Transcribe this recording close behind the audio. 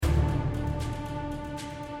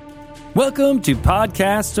Welcome to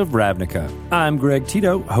Podcasts of Ravnica. I'm Greg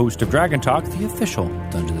Tito, host of Dragon Talk, the official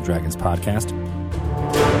Dungeons & Dragons podcast.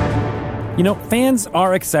 You know, fans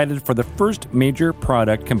are excited for the first major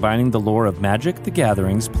product combining the lore of Magic the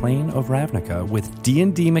Gathering's Plane of Ravnica with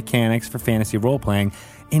D&D mechanics for fantasy role-playing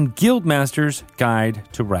in Guildmaster's Guide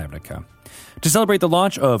to Ravnica. To celebrate the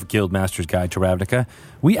launch of Guildmaster's Guide to Ravnica,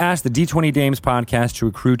 we asked the D20 Dames podcast to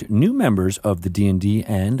recruit new members of the D&D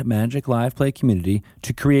and Magic Live Play community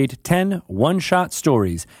to create 10 one-shot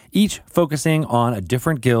stories, each focusing on a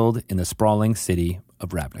different guild in the sprawling city of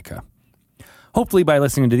Ravnica. Hopefully, by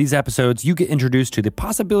listening to these episodes, you get introduced to the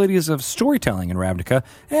possibilities of storytelling in Ravnica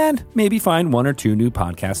and maybe find one or two new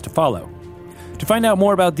podcasts to follow. To find out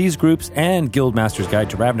more about these groups and Guildmaster's Guide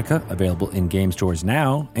to Ravnica, available in game stores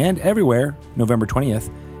now and everywhere, November 20th,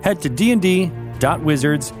 head to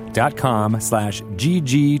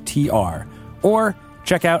dnd.wizards.com/ggtr or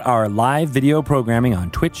check out our live video programming on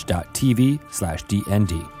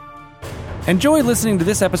twitch.tv/DND. Enjoy listening to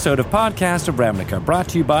this episode of Podcast of Ravnica, brought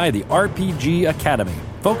to you by the RPG Academy,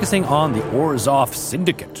 focusing on the Orzhov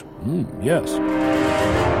Syndicate. Yes.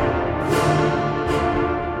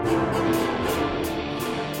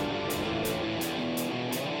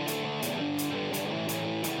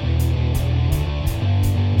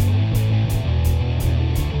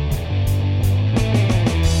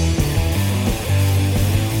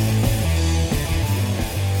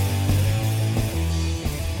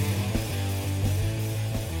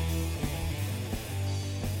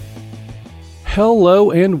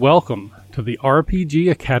 Hello and welcome to the RPG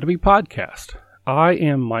Academy podcast. I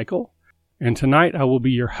am Michael, and tonight I will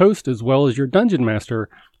be your host as well as your dungeon master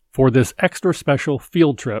for this extra special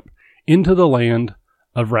field trip into the land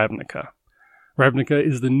of Ravnica. Ravnica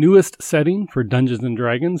is the newest setting for Dungeons &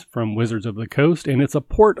 Dragons from Wizards of the Coast, and it's a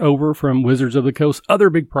port over from Wizards of the Coast's other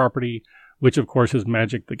big property, which of course is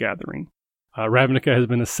Magic the Gathering. Ravnica has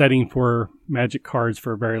been a setting for Magic cards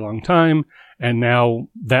for a very long time, and now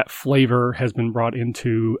that flavor has been brought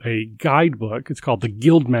into a guidebook. It's called the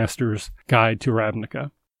Guildmaster's Guide to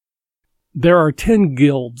Ravnica. There are 10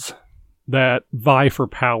 guilds that vie for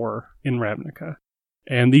power in Ravnica,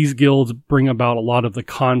 and these guilds bring about a lot of the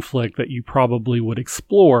conflict that you probably would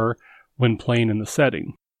explore when playing in the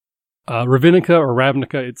setting. Ravinica, or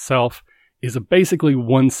Ravnica itself, is basically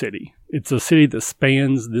one city. It's a city that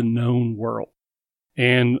spans the known world.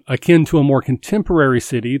 And akin to a more contemporary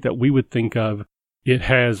city that we would think of, it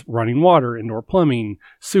has running water, indoor plumbing,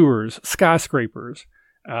 sewers, skyscrapers.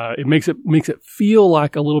 It makes it feel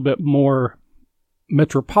like a little bit more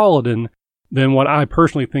metropolitan than what I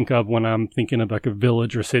personally think of when I'm thinking of like a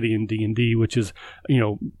village or city in D&D, which is,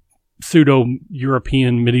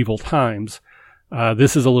 pseudo-European medieval times.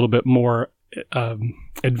 This is a little bit more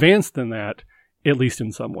advanced than that, at least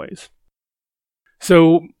in some ways.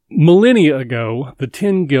 So, millennia ago, the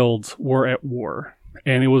 10 guilds were at war,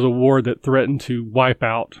 and it was a war that threatened to wipe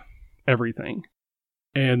out everything.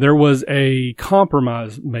 And there was a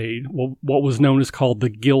compromise made, what was known as called the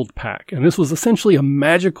Guild Pact. And this was essentially a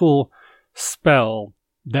magical spell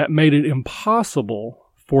that made it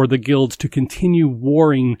impossible for the guilds to continue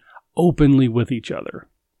warring openly with each other.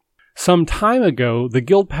 Some time ago, the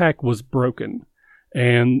Guild Pact was broken,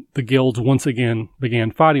 and the guilds once again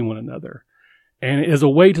began fighting one another. And as a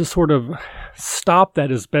way to sort of stop that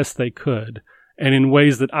as best they could, and in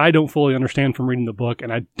ways that I don't fully understand from reading the book,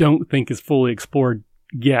 and I don't think is fully explored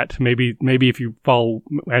yet. Maybe if you follow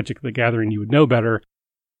Magic the Gathering, you would know better.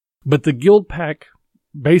 But the Guild Pact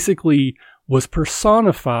basically was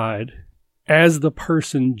personified as the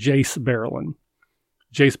person Jace Berlin.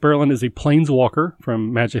 Jace Berlin is a planeswalker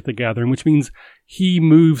from Magic the Gathering, which means he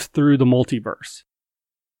moves through the multiverse.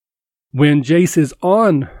 When Jace is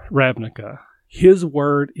on Ravnica, his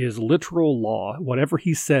word is literal law. Whatever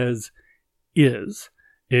he says is.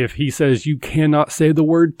 If he says you cannot say the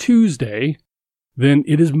word Tuesday, then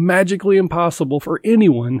it is magically impossible for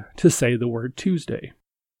anyone to say the word Tuesday.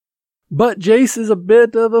 But Jace is a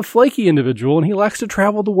bit of a flaky individual, and he likes to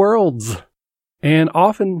travel the worlds. And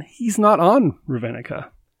often he's not on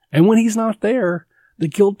Ravenica. And when he's not there, the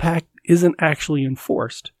Guild Pact isn't actually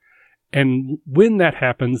enforced. And when that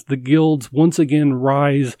happens, the guilds once again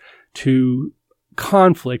rise to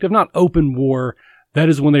conflict, if not open war. That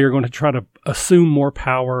is when they are going to try to assume more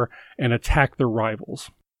power and attack their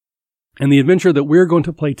rivals. And the adventure that we're going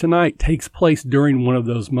to play tonight takes place during one of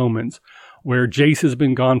those moments where Jace has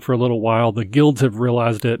been gone for a little while, the guilds have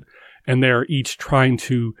realized it, and they're each trying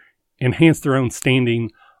to enhance their own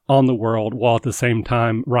standing on the world while at the same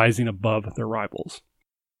time rising above their rivals.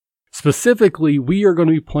 Specifically, we are going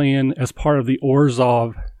to be playing as part of the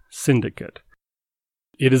Orzhov Syndicate.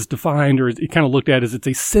 It is defined, or it kind of looked at as it's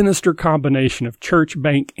a sinister combination of church,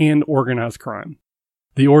 bank, and organized crime.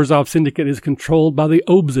 The Orzhov Syndicate is controlled by the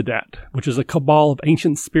Obzedat, which is a cabal of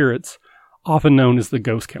ancient spirits, often known as the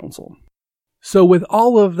Ghost Council. So with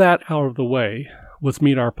all of that out of the way, let's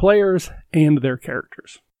meet our players and their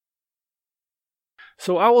characters.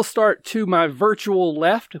 So I will start to my virtual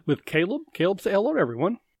left with Caleb. Caleb, say hello to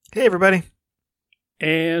everyone. Hey, everybody.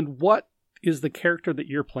 And what is the character that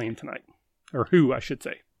you're playing tonight? Or who, I should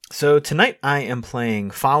say. So tonight I am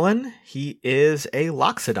playing Fallen. He is a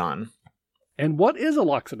Loxodon. And what is a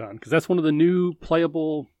Loxodon? Because that's one of the new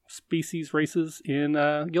playable species races in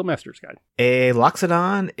Guildmaster's Guide. A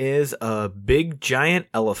Loxodon is a big giant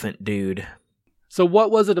elephant dude. So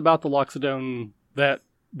what was it about the Loxodon that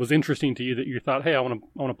was interesting to you that you thought, hey, I want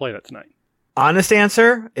to play that tonight? Honest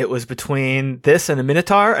answer, it was between this and a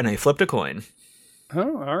Minotaur, and I flipped a coin.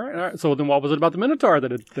 Oh, all right. So then what was it about the Minotaur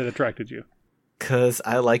that attracted you? Because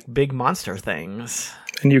I like big monster things.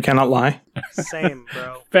 And you cannot lie. Same,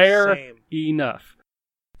 bro. Fair Same. enough.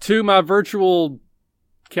 To my virtual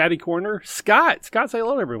caddy corner, Scott. Scott, say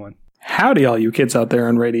hello to everyone. Howdy, all you kids out there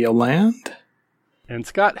in Radio Land. And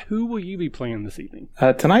Scott, who will you be playing this evening?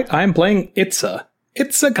 Tonight I'm playing Itza.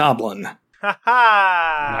 It's a goblin. Ha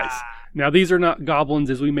ha! Nice. Now, these are not goblins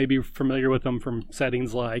as we may be familiar with them from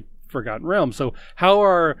settings like Forgotten Realms. So how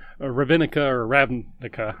are Ravnica or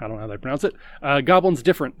Ravnica, I don't know how they pronounce it, goblins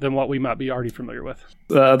different than what we might be already familiar with?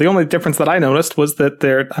 The only difference that I noticed was that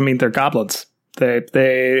they're goblins.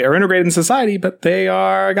 They are integrated in society, but they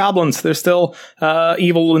are goblins. They're still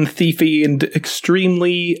evil and thiefy and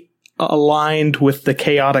extremely aligned with the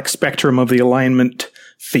chaotic spectrum of the alignment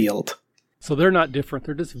field. So they're not different.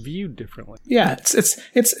 They're just viewed differently. Yeah,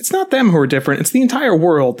 it's not them who are different. It's the entire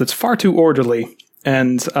world that's far too orderly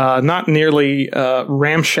and not nearly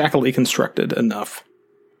ramshackly constructed enough.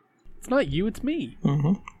 It's not you, it's me.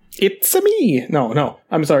 Mm-hmm. It's a me. No,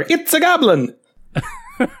 I'm sorry. It's a goblin.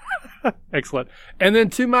 Excellent. And then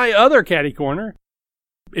to my other caddy corner,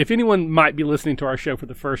 if anyone might be listening to our show for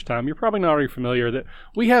the first time, you're probably not already familiar that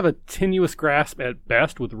we have a tenuous grasp at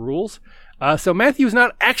best with rules. So Matthew's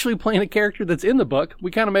not actually playing a character that's in the book.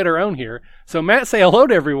 We kind of made our own here. So Matt, say hello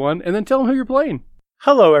to everyone, and then tell them who you're playing.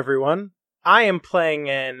 Hello, everyone. I am playing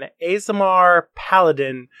an Azamar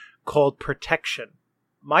Paladin called Protection.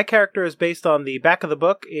 My character is based on the back of the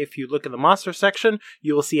book. If you look in the monster section,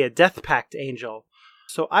 you will see a Death Pact Angel.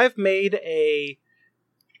 So I've made a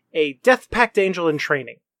Death Pact Angel in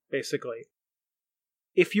training, basically.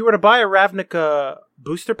 If you were to buy a Ravnica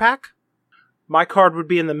booster pack, my card would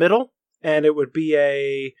be in the middle, and it would be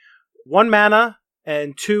a 1 mana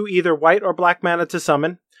and 2 either white or black mana to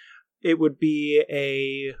summon. It would be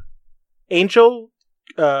a angel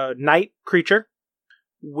knight creature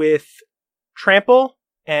with trample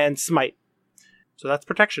and smite. So that's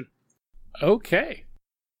Protection. Okay.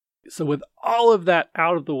 So with all of that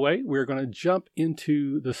out of the way, we're going to jump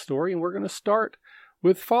into the story, and we're going to start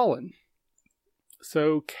with Fallen.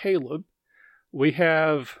 So Caleb, we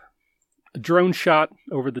have a drone shot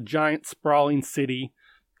over the giant sprawling city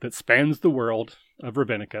that spans the world of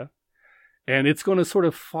Ravnica, and it's going to sort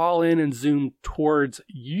of fall in and zoom towards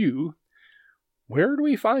you. Where do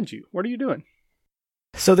we find you? What are you doing?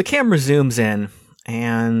 So the camera zooms in,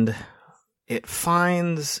 and it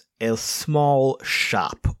finds a small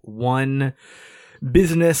shop, one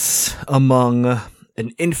business among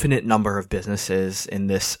an infinite number of businesses in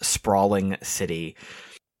this sprawling city.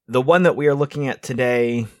 The one that we are looking at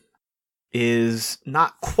today is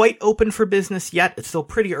not quite open for business yet. It's still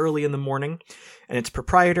pretty early in the morning, and its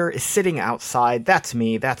proprietor is sitting outside. That's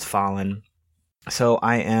me. That's Fallen. So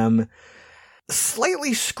I am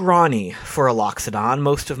slightly scrawny for a Loxodon.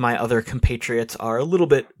 Most of my other compatriots are a little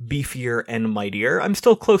bit beefier and mightier. I'm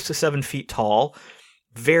still close to 7 feet tall,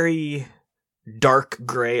 very dark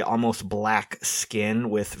gray, almost black skin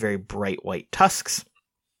with very bright white tusks.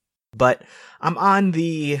 But I'm on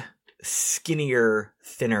the skinnier,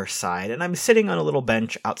 thinner side, and I'm sitting on a little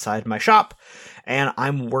bench outside my shop, and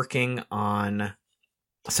I'm working on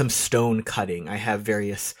some stone cutting. I have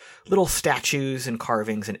various little statues and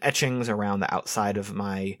carvings and etchings around the outside of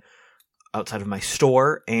my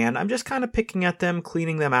store, and I'm just kind of picking at them,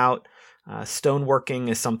 cleaning them out. Stoneworking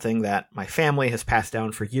is something that my family has passed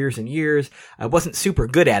down for years and years. I wasn't super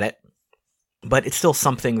good at it, but it's still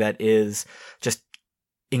something that is just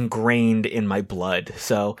ingrained in my blood.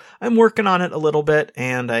 So I'm working on it a little bit,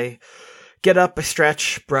 and I get up, I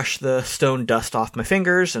stretch, brush the stone dust off my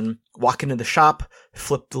fingers, and walk into the shop,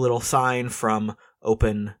 flip the little sign from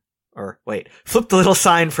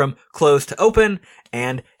closed to open,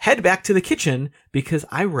 and head back to the kitchen because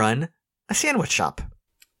I run a sandwich shop.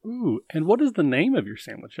 Ooh, and what is the name of your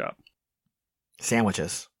sandwich shop?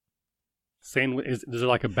 Sandwiches. Is there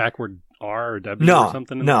like a backward R or W or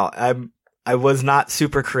something? No. I was not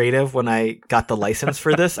super creative when I got the license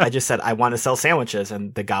for this. I just said, I want to sell sandwiches.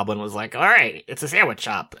 And the goblin was like, all right, it's a sandwich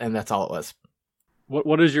shop. And that's all it was.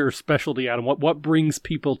 What is your specialty, Adam? What brings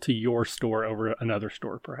people to your store over another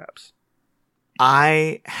store, perhaps?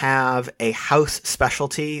 I have a house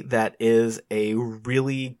specialty that is a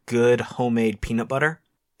really good homemade peanut butter.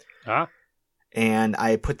 And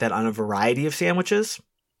I put that on a variety of sandwiches.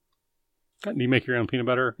 Do you make your own peanut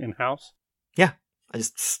butter in-house? Yeah.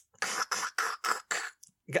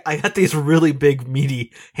 I got these really big,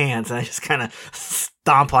 meaty hands, and I just kind of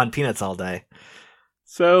stomp on peanuts all day.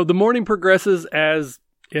 So the morning progresses as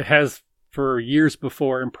it has for years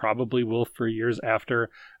before and probably will for years after.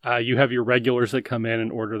 You have your regulars that come in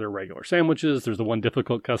and order their regular sandwiches. There's the one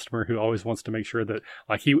difficult customer who always wants to make sure that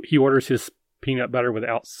like he orders his peanut butter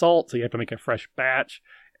without salt, so you have to make a fresh batch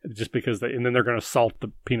just because and then they're going to salt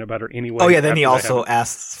the peanut butter anyway. Oh yeah, then he also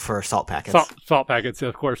asks for salt packets. Salt packets,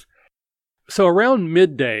 of course. So around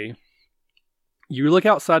midday, you look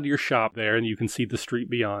outside your shop there and you can see the street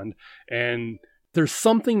beyond, and there's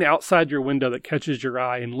something outside your window that catches your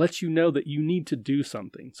eye and lets you know that you need to do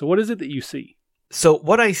something. So what is it that you see? So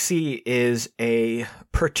what I see is a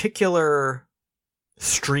particular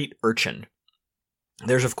street urchin.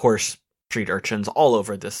 There's, of course, street urchins all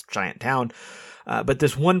over this giant town. But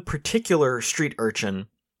this one particular street urchin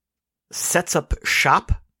sets up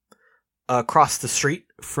shop across the street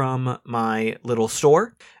from my little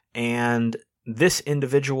store. And this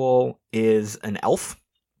individual is an elf.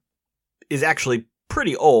 Is actually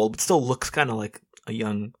pretty old, but still looks kind of like a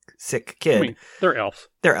young, sick kid. I mean, they're elves.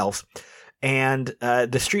 They're elves. And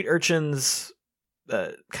the street urchins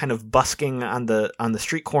kind of busking on the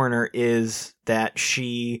street corner is that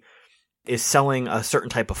she is selling a certain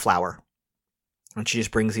type of flower. And she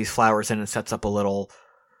just brings these flowers in and sets up a little,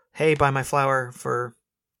 hey, buy my flower for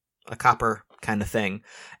a copper kind of thing.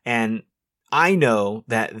 And I know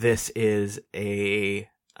that this is a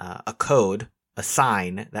code, a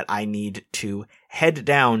sign that I need to head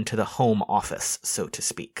down to the home office, so to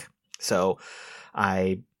speak. So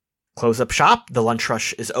I close up shop. The lunch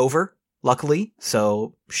rush is over, luckily.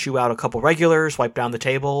 So shoo out a couple regulars, wipe down the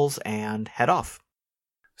tables, and head off.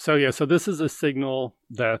 So this is a signal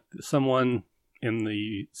that someone in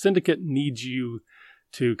the syndicate needs you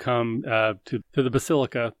to come to the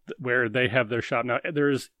Basilica where they have their shop. Now,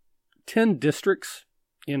 there's 10 districts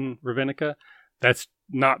in Ravenica. That's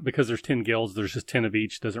not because there's 10 guilds. There's just 10 of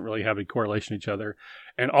each. Doesn't really have any correlation to each other.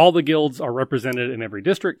 And all the guilds are represented in every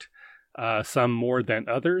district, some more than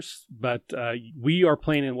others. But we are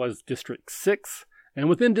playing in what is District 6. And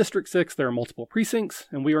within District 6, there are multiple precincts,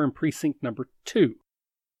 and we are in Precinct number 2.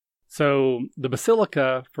 So the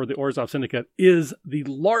Basilica for the Orzhov Syndicate is the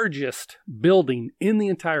largest building in the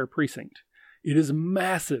entire precinct. It is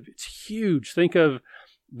massive. It's huge. Think of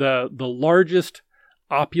the largest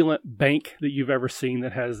opulent bank that you've ever seen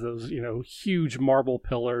that has those, huge marble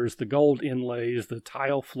pillars, the gold inlays, the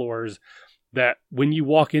tile floors, that when you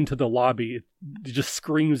walk into the lobby, it just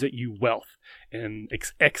screams at you wealth and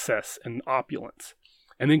excess and opulence.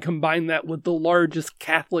 And then combine that with the largest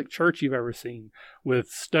Catholic church you've ever seen, with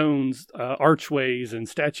stones, archways, and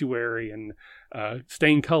statuary, and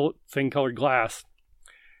stained-colored glass.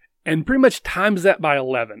 And pretty much times that by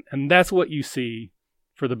 11. And that's what you see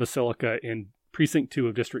for the Basilica in Precinct 2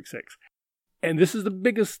 of District 6. And this is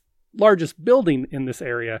the largest building in this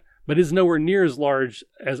area, but is nowhere near as large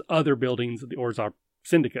as other buildings of the Orzhov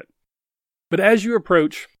Syndicate. But as you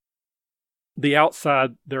approach the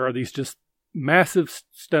outside, there are these just massive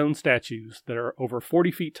stone statues that are over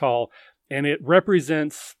 40 feet tall, and it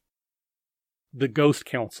represents the Ghost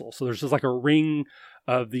Council. So there's just like a ring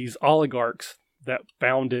of these oligarchs that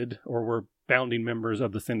founded or were founding members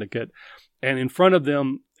of the syndicate. And in front of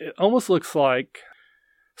them, it almost looks like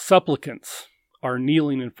supplicants are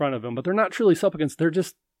kneeling in front of them, but they're not truly supplicants. They're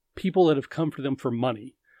just people that have come for them for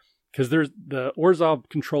money. Because the Orzhov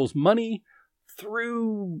controls money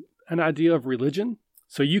through an idea of religion.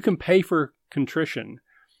 So you can pay for contrition,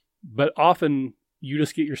 but often you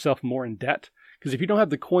just get yourself more in debt. Because if you don't have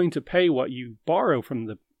the coin to pay what you borrow from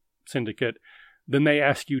the syndicate, then they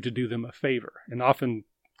ask you to do them a favor. And often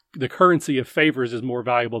the currency of favors is more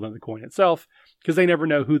valuable than the coin itself, because they never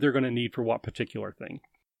know who they're going to need for what particular thing.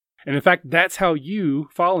 And in fact, that's how you,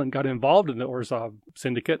 Fallen, got involved in the Orzhov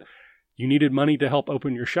Syndicate. You needed money to help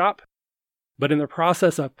open your shop, but in the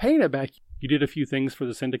process of paying it back, you did a few things for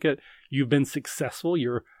the syndicate. You've been successful.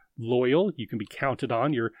 You're loyal. You can be counted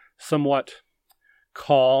on. You're somewhat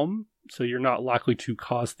calm so you're not likely to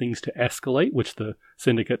cause things to escalate, which the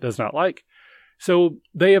syndicate does not like. So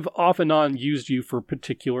they have off and on used you for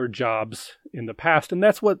particular jobs in the past, and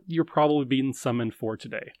that's what you're probably being summoned for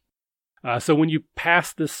today. So when you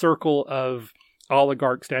pass this circle of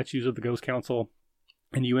oligarch statues of the Ghost Council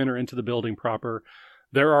and you enter into the building proper,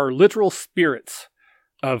 there are literal spirits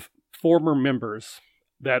of former members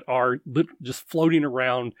that are just floating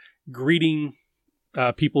around, greeting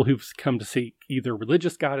people who've come to seek either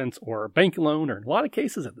religious guidance or a bank loan, or in a lot of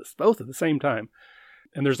cases both at the same time.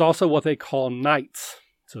 And there's also what they call knights.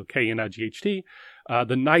 So Knight.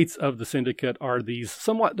 The knights of the syndicate are these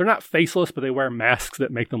somewhat, they're not faceless, but they wear masks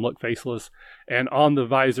that make them look faceless. And on the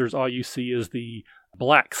visors, all you see is the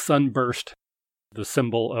black sunburst, the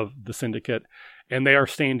symbol of the syndicate. And they are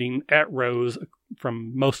standing at rows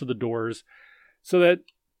from most of the doors so that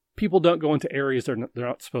people don't go into areas they're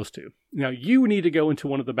not supposed to. Now, you need to go into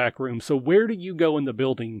one of the back rooms. So where do you go in the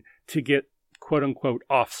building to get, quote unquote,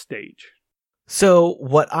 off stage? So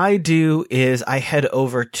what I do is I head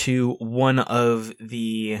over to one of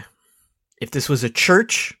the, if this was a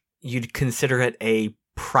church, you'd consider it a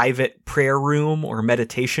private prayer room or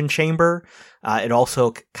meditation chamber. It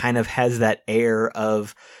also kind of has that air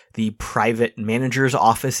of the private manager's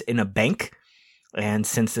office in a bank. And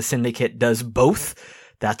since the syndicate does both,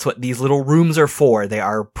 that's what these little rooms are for. They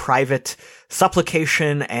are private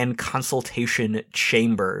supplication and consultation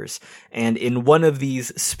chambers. And in one of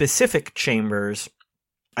these specific chambers,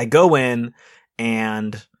 I go in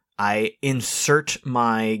and I insert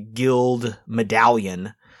my guild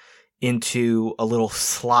medallion into a little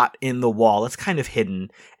slot in the wall. It's kind of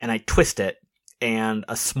hidden, and I twist it, and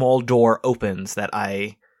a small door opens that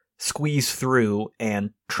I squeeze through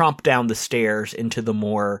and tromp down the stairs into the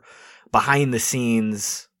more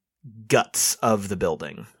behind-the-scenes guts of the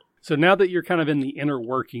building. So now that you're kind of in the inner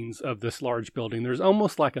workings of this large building, there's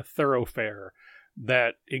almost like a thoroughfare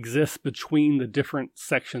that exists between the different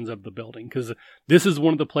sections of the building, because this is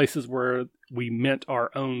one of the places where we mint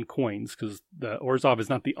our own coins, because the Orzhov is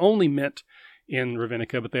not the only mint in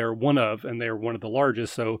Ravenica, but they are one of, and they are one of the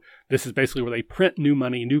largest. So this is basically where they print new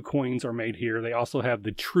money. New coins are made here. They also have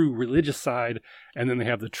the true religious side, and then they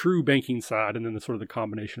have the true banking side, and then the sort of the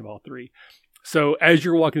combination of all three. So as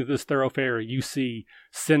you're walking through this thoroughfare, you see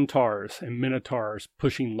centaurs and minotaurs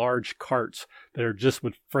pushing large carts that are just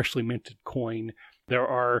with freshly minted coin. There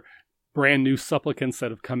are brand new supplicants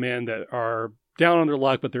that have come in that are down on their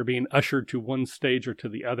luck, but they're being ushered to one stage or to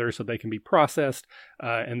the other so they can be processed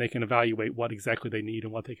and they can evaluate what exactly they need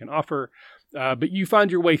and what they can offer. But you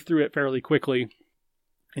find your way through it fairly quickly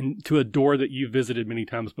and to a door that you've visited many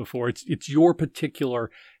times before. It's your particular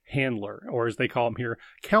handler, or as they call them here,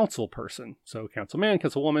 council person. So council man,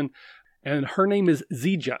 council woman, and her name is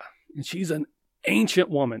Zija, and she's an ancient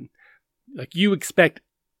woman. Like, you expect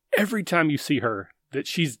every time you see her that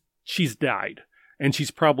she's died, and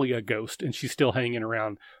she's probably a ghost, and she's still hanging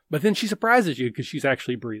around. But then she surprises you because she's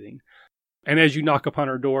actually breathing. And as you knock upon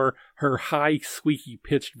her door, her high, squeaky,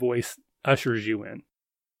 pitched voice ushers you in.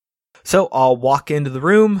 So I'll walk into the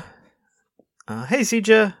room. Hey,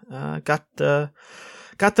 Zija,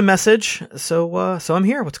 got the message. So I'm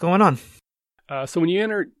here. What's going on? So when you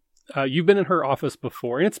enter, you've been in her office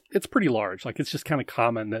before, and it's pretty large. Like, it's just kind of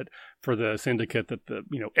common that for the syndicate that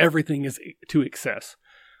everything is to excess.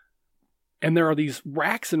 And there are these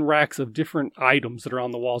racks and racks of different items that are on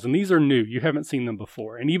the walls, and these are new. You haven't seen them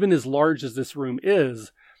before. And even as large as this room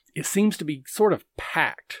is, it seems to be sort of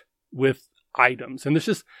packed with items. And there's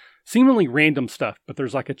just seemingly random stuff, but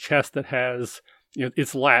there's like a chest that has,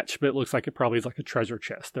 it's latched, but it looks like it probably is like a treasure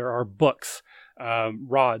chest. There are books,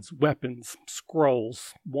 rods, weapons,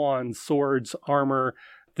 scrolls, wands, swords, armor,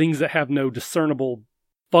 things that have no discernible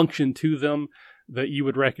function to them that you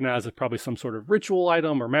would recognize as probably some sort of ritual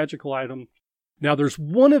item or magical item. Now, there's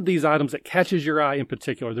one of these items that catches your eye in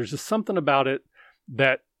particular. There's just something about it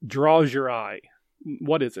that draws your eye.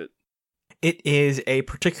 What is it? It is a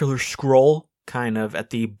particular scroll, kind of at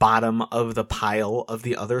the bottom of the pile of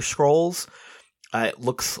the other scrolls. It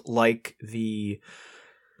looks like the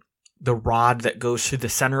rod that goes through the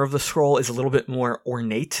center of the scroll is a little bit more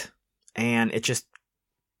ornate, and it just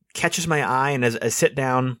catches my eye. And as I sit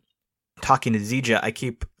down talking to Zija, I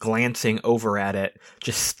keep glancing over at it,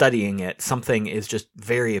 just studying it. Something is just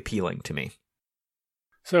very appealing to me.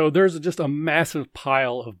 So there's just a massive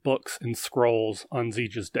pile of books and scrolls on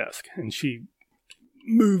Zija's desk, and she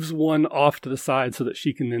moves one off to the side so that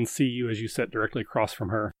she can then see you as you sit directly across from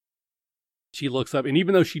her. She looks up, and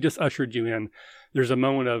even though she just ushered you in, there's a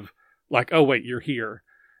moment of like, oh wait, you're here.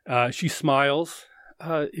 She smiles.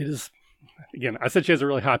 It is again, I said she has a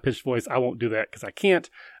really high-pitched voice. I won't do that because I can't.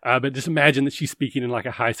 But just imagine that she's speaking in like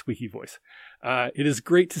a high, squeaky voice. It is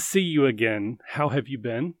great to see you again. How have you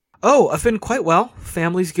been? Oh, I've been quite well.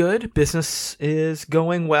 Family's good. Business is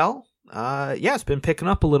going well. It's been picking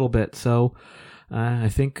up a little bit. So I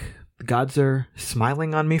think the gods are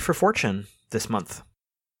smiling on me for fortune this month.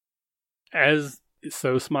 As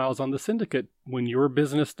so smiles on the syndicate. When your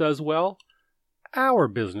business does well, our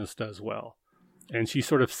business does well. And she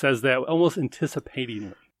sort of says that almost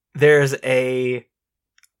anticipatingly. There's a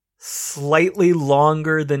slightly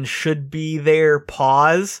longer than should be there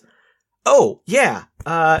pause. Oh, yeah.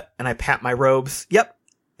 And I pat my robes. Yep.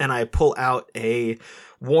 And I pull out a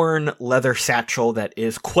worn leather satchel that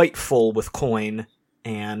is quite full with coin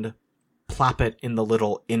and plop it in the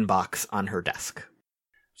little inbox on her desk.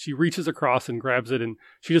 She reaches across and grabs it, and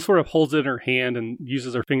she just sort of holds it in her hand and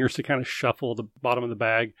uses her fingers to kind of shuffle the bottom of the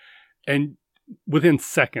bag. And within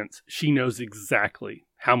seconds, she knows exactly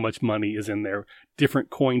how much money is in there. Different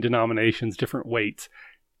coin denominations, different weights.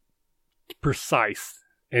 Precise.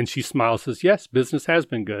 And she smiles, says, yes, business has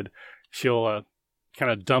been good. She'll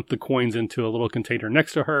kind of dump the coins into a little container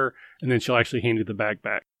next to her, and then she'll actually hand you the bag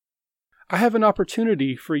back. I have an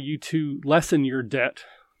opportunity for you to lessen your debt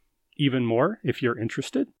even more if you're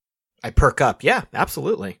interested. I perk up. Yeah,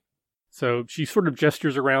 absolutely. So she sort of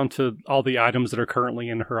gestures around to all the items that are currently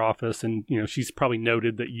in her office, and she's probably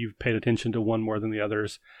noted that you've paid attention to one more than the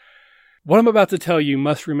others. What I'm about to tell you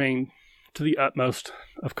must remain to the utmost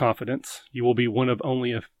of confidence. You will be one of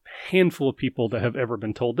only a handful of people that have ever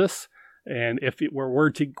been told this, and if it were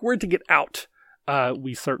word to get out,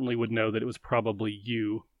 we certainly would know that it was probably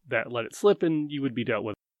you that let it slip, and you would be dealt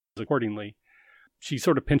with accordingly. She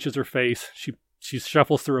sort of pinches her face. She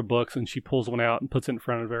shuffles through her books, and she pulls one out and puts it in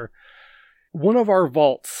front of her. One of our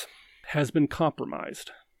vaults has been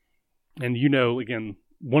compromised. And again,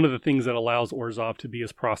 one of the things that allows Orzhov to be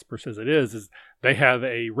as prosperous as it is they have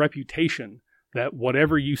a reputation that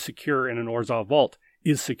whatever you secure in an Orzhov vault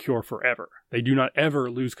is secure forever. They do not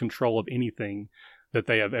ever lose control of anything that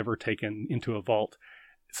they have ever taken into a vault.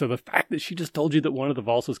 So the fact that she just told you that one of the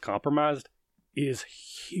vaults was compromised is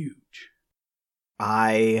huge.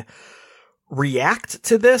 I react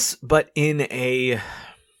to this, but in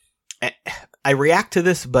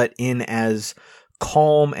as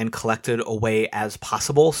calm and collected a way as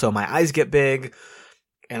possible. So my eyes get big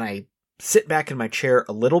and I sit back in my chair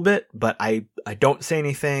a little bit, but I don't say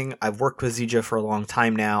anything. I've worked with Zija for a long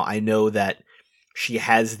time now. I know that she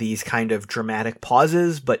has these kind of dramatic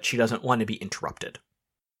pauses, but she doesn't want to be interrupted.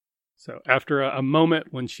 So after a moment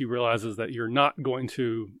when she realizes that you're not going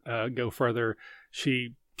to go further,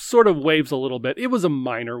 she sort of waves a little bit. It was a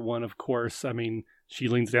minor one, of course. I mean, she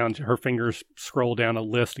leans down, her fingers scroll down a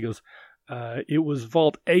list. It goes, it was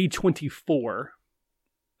Vault A24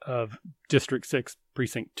 of District 6,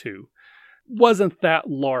 Precinct 2. Wasn't that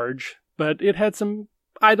large, but it had some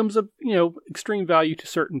items of, extreme value to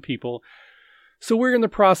certain people. So we're in the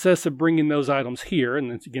process of bringing those items here. And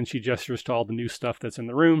then again, she gestures to all the new stuff that's in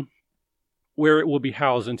the room, where it will be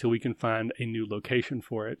housed until we can find a new location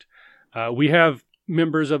for it. We have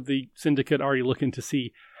members of the syndicate already looking to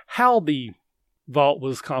see how the vault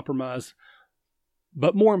was compromised.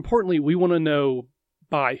 But more importantly, we want to know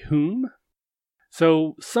by whom.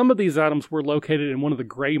 So some of these items were located in one of the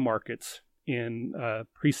gray markets in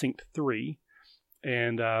Precinct 3.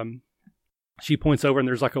 And she points over and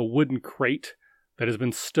there's like a wooden crate that has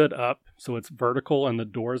been stood up. So it's vertical and the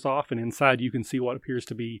door's off. And inside you can see what appears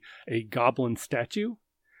to be a goblin statue.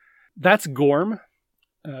 That's Gorm.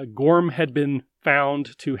 Gorm had been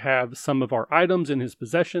found to have some of our items in his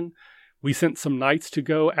possession. We sent some knights to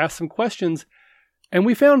go ask some questions, and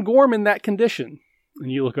we found Gorm in that condition.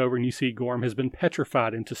 And you look over and you see Gorm has been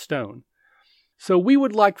petrified into stone. So we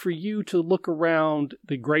would like for you to look around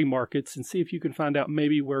the gray markets and see if you can find out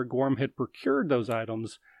maybe where Gorm had procured those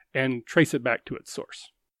items and trace it back to its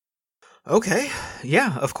source. Okay.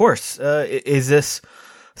 Yeah, of course. Is this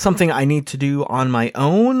something I need to do on my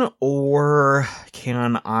own, or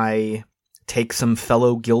can I take some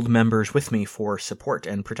fellow guild members with me for support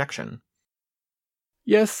and protection?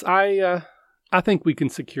 Yes, I think we can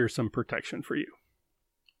secure some protection for you.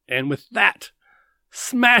 And with that,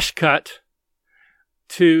 smash cut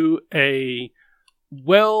to a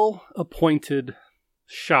well-appointed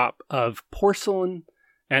shop of porcelain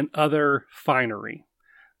and other finery.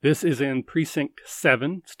 This is in Precinct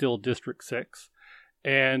 7, still District 6.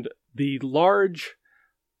 And the large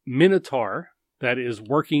minotaur that is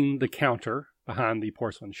working the counter behind the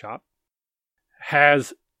porcelain shop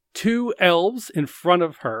has 2 elves in front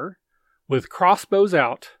of her with crossbows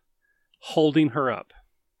out, holding her up.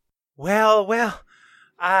 Well,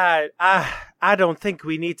 I don't think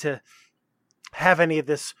we need to have any of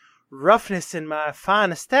this roughness in my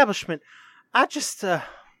fine establishment. I just have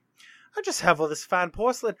all this fine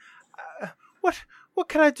porcelain. What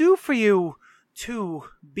can I do for you two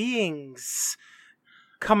beings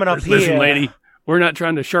coming up here? Listen, lady, we're not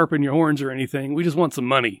trying to sharpen your horns or anything. We just want some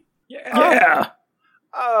money. Yeah.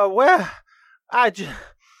 Well,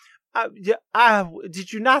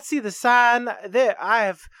 did you not see the sign there?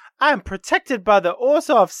 I am protected by the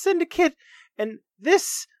Orzhov Syndicate, and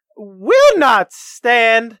this will not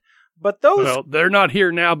stand. But those... Well, they're not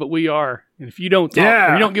here now, but we are. And if you don't talk,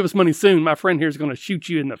 if you don't give us money soon, my friend here is going to shoot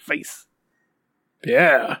you in the face.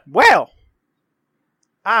 Yeah. Well,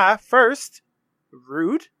 first,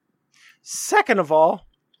 rude. Second of all,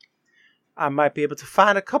 I might be able to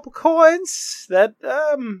find a couple coins that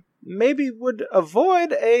maybe would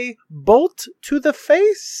avoid a bolt to the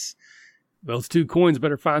face. Those 2 coins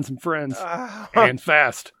better find some friends. And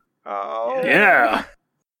fast. Oh. Yeah.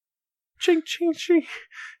 Ching, ching, ching.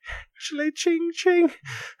 Ching, ching, ching.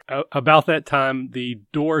 About that time, the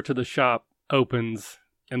door to the shop opens,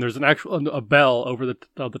 and there's a bell over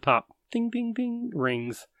the top. Ding, ding, ding,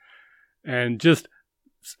 rings. And just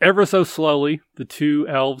ever so slowly, the 2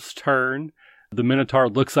 elves turn. The Minotaur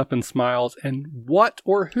looks up and smiles. And what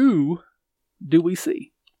or who do we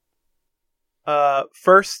see?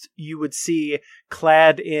 First, you would see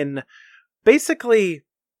clad in, basically,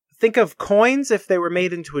 think of coins if they were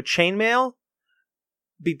made into a chainmail,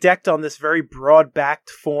 bedecked on this very broad-backed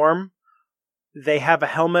form. They have a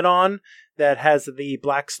helmet on that has the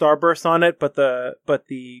black starburst on it, but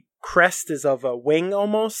the crest is of a wing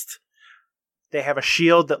almost. They have a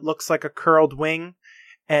shield that looks like a curled wing,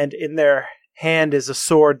 and in their hand is a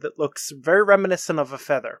sword that looks very reminiscent of a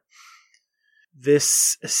feather.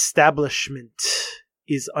 This establishment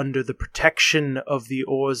is under the protection of the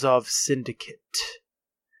Orzhov Syndicate.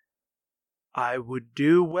 I would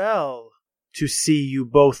do well to see you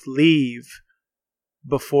both leave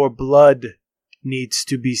before blood needs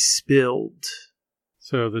to be spilled.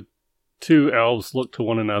 So the 2 elves look to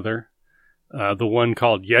one another. The one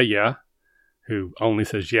called Yeah, who only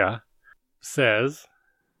says yeah, says,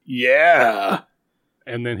 Yeah.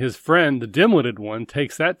 and then his friend, the dim-witted one,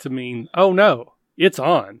 takes that to mean, oh no, it's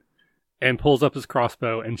on, and pulls up his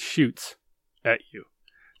crossbow and shoots at you.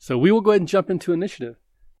 So we will go ahead and jump into initiative.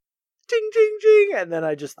 Ding, ding, ding, and then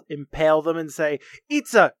I just impale them and say,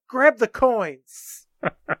 Itza, grab the coins.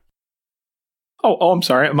 Oh, I'm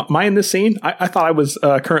sorry. Am I in this scene? I thought I was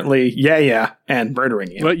currently yeah and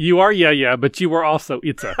murdering you. But you are yeah, but you were also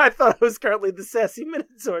Itza. I thought I was currently the sassy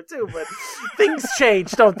Minotaur too, but things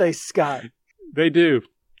change, don't they, Scott? They do.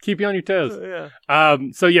 Keep you on your toes. Yeah.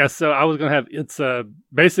 So I was going to have, it's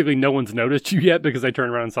basically no one's noticed you yet because I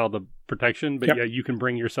turned around and saw the protection, but yeah, you can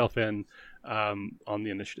bring yourself in on the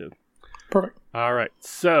initiative. Perfect. All right.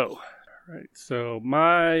 So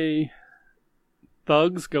my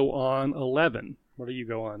thugs go on 11. What do you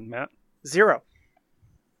go on, Matt? 0.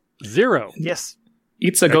 0. Yes.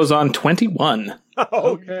 Itza goes on 21.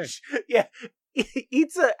 Oh, Okay. Yeah.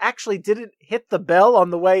 Itza actually didn't hit the bell on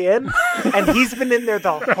the way in, and he's been in there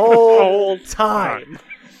the whole time.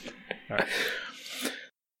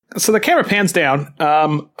 So the camera pans down,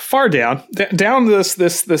 far down, down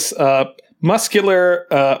this muscular,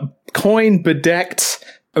 coin-bedecked,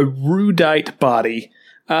 erudite body,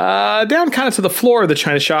 down kind of to the floor of the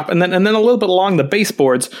china shop, and then a little bit along the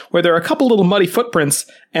baseboards, where there are a couple little muddy footprints,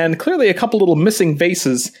 and clearly a couple little missing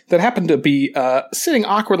vases that happen to be sitting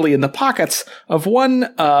awkwardly in the pockets of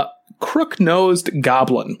one crook-nosed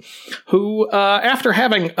goblin, who, after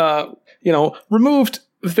having removed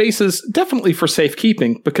vases definitely for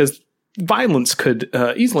safekeeping, because violence could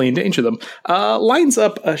easily endanger them, lines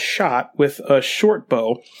up a shot with a short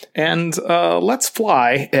bow and lets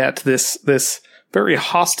fly at this very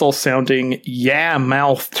hostile-sounding,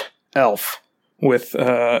 yeah-mouthed elf with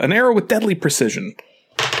an arrow with deadly precision.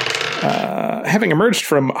 Having emerged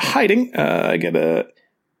from hiding, I get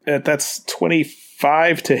that's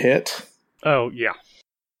 25 to hit. Oh, yeah.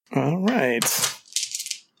 All right.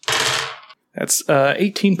 That's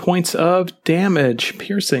 18 points of damage,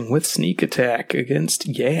 piercing with sneak attack against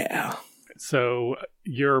Yeah. So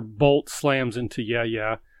your bolt slams into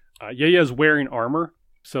Yeah. Yaya's wearing armor,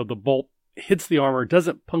 so the bolt hits the armor,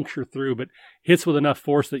 doesn't puncture through, but hits with enough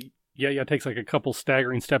force that Yeah takes like a couple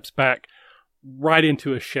staggering steps back right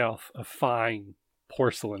into a shelf of fine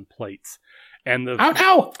porcelain plates. And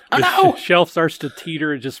the shelf starts to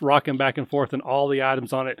teeter, just rocking back and forth, and all the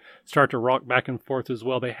items on it start to rock back and forth as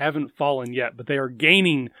well. They haven't fallen yet, but they are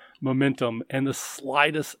gaining momentum, and the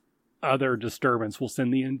slightest other disturbance will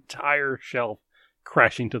send the entire shelf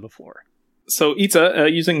crashing to the floor. So Itza,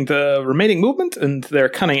 using the remaining movement and their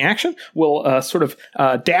cunning action, will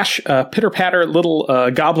dash pitter-patter little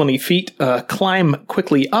goblin-y feet, climb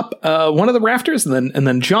quickly up one of the rafters, and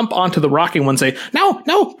then jump onto the rocking one, say,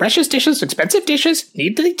 No, precious dishes, expensive dishes,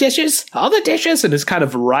 need the dishes, all the dishes, and is kind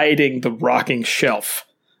of riding the rocking shelf,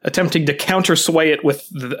 attempting to counter-sway it with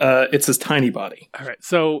Itza's tiny body. All right,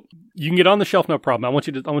 so you can get on the shelf, no problem. I want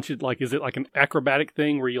you to like, is it like an acrobatic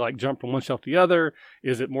thing where you like jump from one shelf to the other?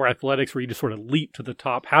 Is it more athletics where you just sort of leap to the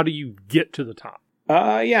top? How do you get to the top?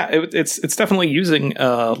 It's definitely using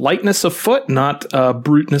lightness of foot, not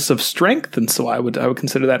bruteness of strength, and so I would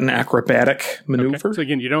consider that an acrobatic maneuver. Okay. So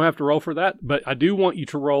again, you don't have to roll for that, but I do want you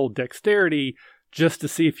to roll dexterity just to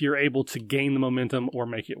see if you're able to gain the momentum or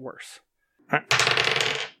make it worse. All right.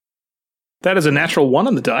 That is a natural 1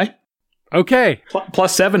 on the die. Okay.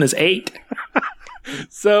 Plus 7 is 8.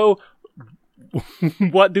 So,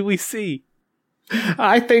 what do we see?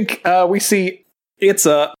 I think we see it's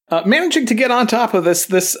managing to get on top of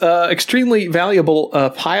this extremely valuable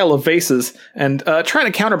pile of vases and try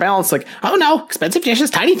to counterbalance, like, oh no, expensive dishes,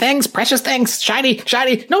 tiny things, precious things, shiny,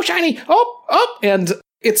 no shiny, oh, and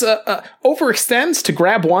it's overextends to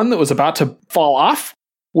grab one that was about to fall off.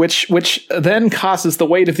 Which then causes the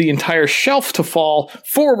weight of the entire shelf to fall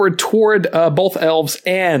forward toward both elves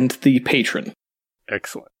and the patron.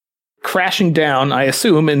 Excellent. Crashing down, I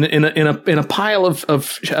assume, in a pile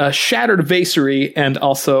of shattered vasery and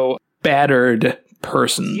also battered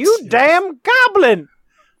persons. You damn goblin!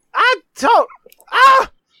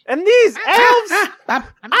 And these elves, I'm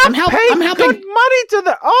paying good money to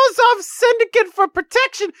the Ozov Syndicate for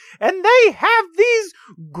protection, and they have these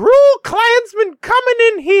Gruul clansmen coming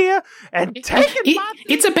in here and taking my...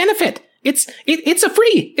 It's a benefit. It's a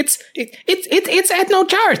free. It's at no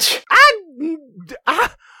charge.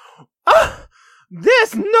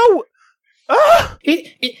 There's no...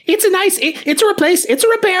 It's a replace, it's a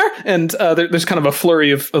repair, and there's kind of a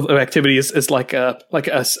flurry of activity. Is like a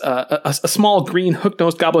small green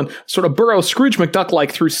hook-nosed goblin sort of burrows Scrooge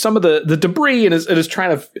McDuck-like through some of the debris and is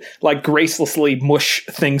trying to like gracelessly mush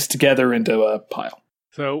things together into a pile.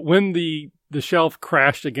 So when the shelf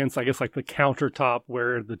crashed against, I guess, like the countertop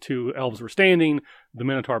where the two elves were standing, the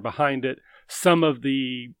Minotaur behind it, some of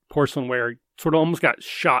the porcelainware sort of almost got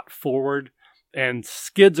shot forward and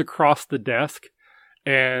skids across the desk,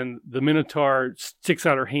 and the Minotaur sticks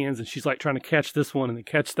out her hands, and she's like trying to catch this one and then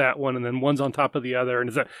catch that one, and then one's on top of the other, and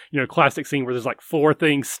it's a classic scene where there's like 4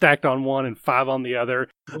 things stacked on one and 5 on the other.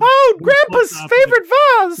 Oh, Grandpa's favorite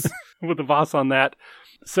vase! With the vase on that.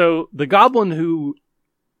 So the goblin who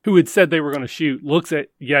had said they were going to shoot looks at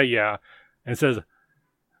yeah and says,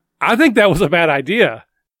 I think that was a bad idea.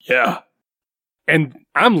 Yeah. And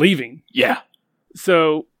I'm leaving. Yeah.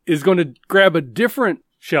 So is going to grab a different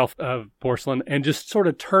shelf of porcelain and just sort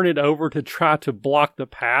of turn it over to try to block the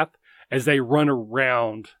path as they run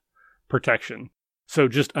around protection. So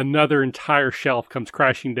just another entire shelf comes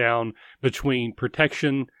crashing down between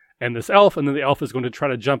protection and this elf, and then the elf is going to try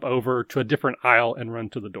to jump over to a different aisle and run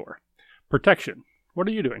to the door. Protection, what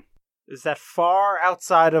are you doing? Is that far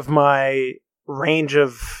outside of my range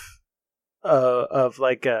of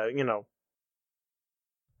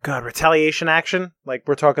retaliation action? Like,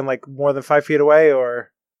 we're talking like more than 5 feet away,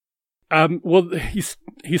 or? Well, he's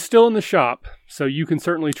still in the shop, so you can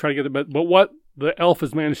certainly try to get it. But what the elf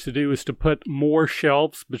has managed to do is to put more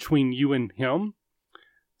shelves between you and him.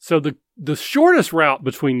 So the shortest route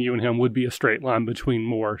between you and him would be a straight line between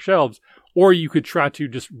more shelves, or you could try to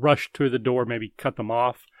just rush to the door, maybe cut them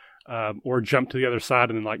off, or jump to the other side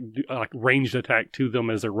and then like ranged attack to them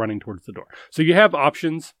as they're running towards the door. So you have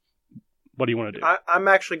options. What do you want to do? I'm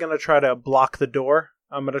actually going to try to block the door.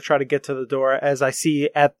 I'm going to try to get to the door, as I see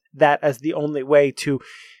that as the only way to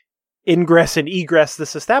ingress and egress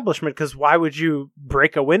this establishment, because why would you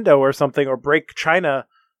break a window or something, or break china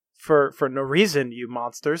for no reason, you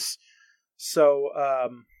monsters? So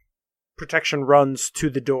protection runs to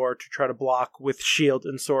the door to try to block with shield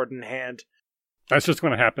and sword in hand. That's just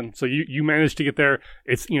going to happen. So you manage to get there.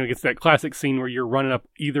 It's it's that classic scene where you're running up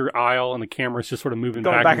either aisle and the camera's just sort of moving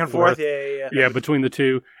back and forth. Yeah, between the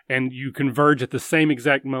two, and you converge at the same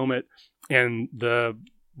exact moment. And the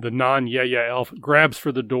non-yeah elf grabs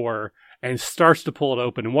for the door and starts to pull it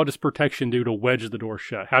open. And what does protection do to wedge the door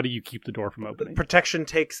shut? How do you keep the door from opening? Protection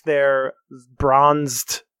takes their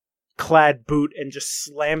bronzed clad boot and just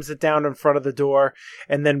slams it down in front of the door,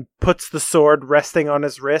 and then puts the sword resting on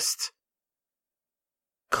his wrist.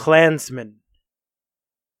 Clansmen,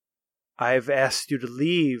 I've asked you to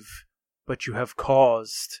leave, but you have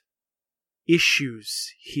caused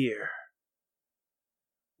issues here.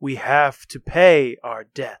 We have to pay our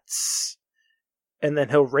debts, and then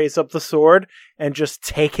he'll raise up the sword and just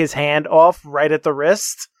take his hand off right at the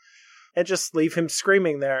wrist and just leave him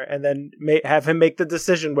screaming there, and then have him make the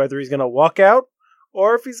decision whether he's going to walk out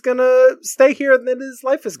or if he's going to stay here and then his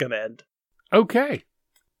life is going to end. Okay.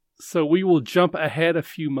 So we will jump ahead a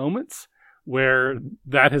few moments where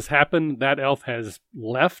that has happened. That elf has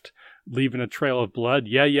left, leaving a trail of blood.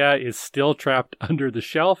 Yeah is still trapped under the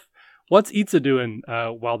shelf. What's Itza doing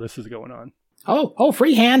while this is going on? Oh,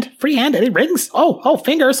 free hand, any rings? Oh,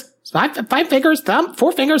 fingers, five fingers, thumb,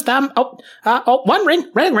 4 fingers, thumb. Oh, 1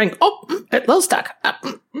 ring, red ring. Oh, a little stuck.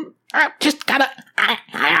 Just gotta.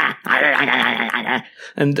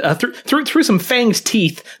 And through some fanged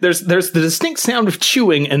teeth, there's the distinct sound of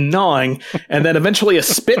chewing and gnawing, and then eventually a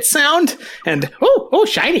spit sound, and oh,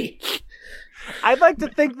 shiny. I'd like to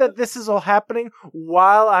think that this is all happening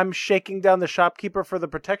while I'm shaking down the shopkeeper for the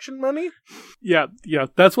protection money. Yeah.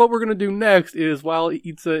 That's what we're going to do next, is while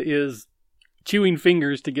Itza is chewing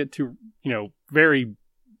fingers to get to, very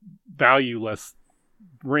valueless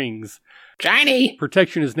rings. Shiny!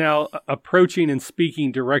 Protection is now approaching and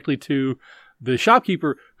speaking directly to the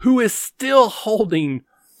shopkeeper, who is still holding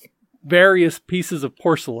various pieces of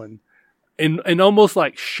porcelain and almost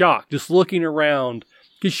like shocked, just looking around,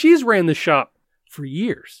 because she's ran the shop for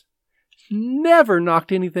years, never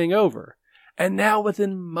knocked anything over. And now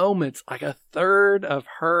within moments, like a third of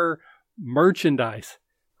her merchandise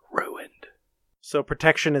ruined. So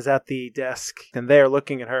Protection is at the desk and they are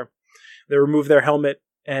looking at her. They remove their helmet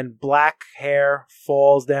and black hair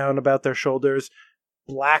falls down about their shoulders,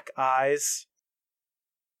 black eyes.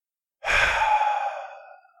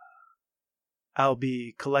 I'll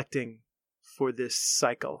be collecting for this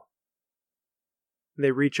cycle.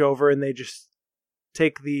 They reach over and they just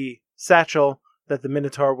take the satchel that the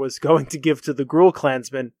Minotaur was going to give to the Gruul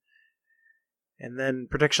clansmen. And then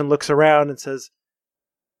Protection looks around and says,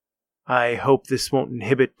 I hope this won't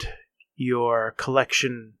inhibit your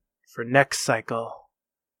collection for next cycle.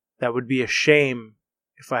 That would be a shame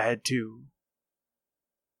if I had to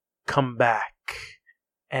come back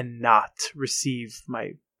and not receive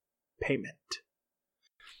my payment.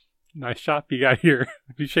 Nice shop you got here.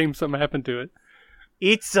 It'd be a shame something happened to it.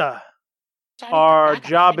 Itza, our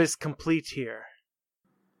job is complete here.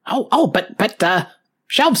 But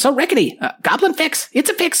shelves so rickety. Goblin fix. It's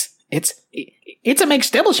a fix. It's a make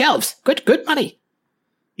stable shelves. Good money.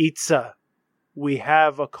 Itza, we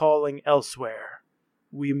have a calling elsewhere.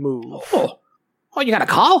 We move. Oh, you got a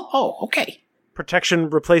call? Oh, okay. Protection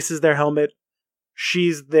replaces their helmet,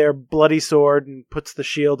 sheathes their bloody sword, and puts the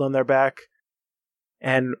shield on their back,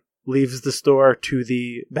 and leaves the store to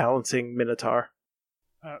the balancing Minotaur.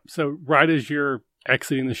 So right as you're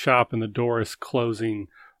exiting the shop and the door is closing,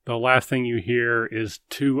 the last thing you hear is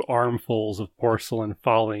 2 armfuls of porcelain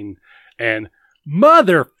falling, and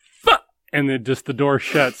motherfuck! And then just the door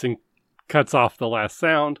shuts and cuts off the last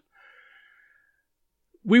sound.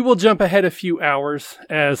 We will jump ahead a few hours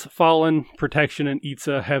as Fallen, Protection, and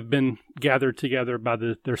Itza have been gathered together by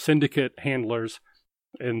their syndicate handlers,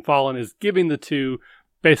 and Fallen is giving the 2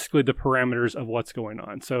 basically the parameters of what's going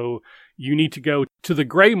on. So you need to go to the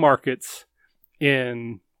gray markets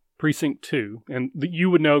in Precinct 2, and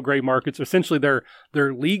you would know gray markets. Essentially, they're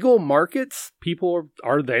legal markets. People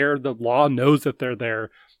are there. The law knows that they're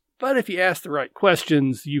there. But if you ask the right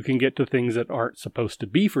questions, you can get to things that aren't supposed to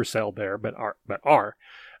be for sale there, but are.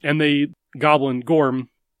 And the Goblin Gorm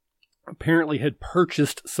apparently had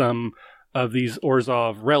purchased some of these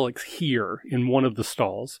Orzhov relics here in one of the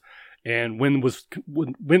stalls, and when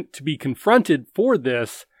went to be confronted for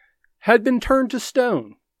this, had been turned to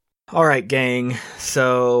stone. All right, gang.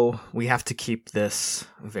 So we have to keep this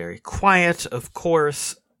very quiet, of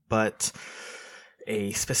course, but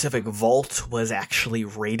a specific vault was actually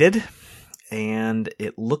raided, and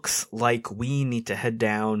it looks like we need to head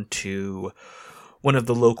down to one of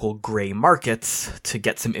the local gray markets to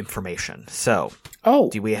get some information. So,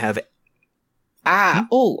 do we have?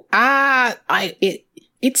 It's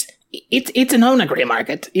an Ona gray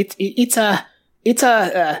market. It's an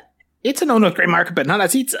Ona gray market, but not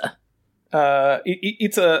as Itza.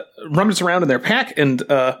 Itza rumbles around in their pack, and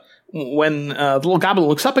when the little goblin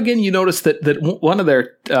looks up again, you notice that one of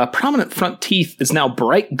their prominent front teeth is now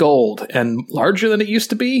bright gold and larger than it used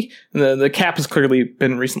to be. The cap has clearly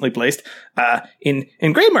been recently placed. In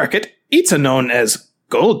Grey Market, Itza known as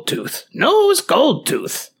Goldtooth. Nose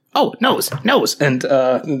Goldtooth. Oh, nose. And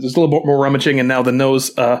there's a little bit more rummaging, and now the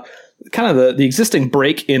nose, kind of the existing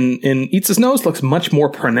break in Itza's nose looks much more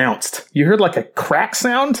pronounced. You heard like a crack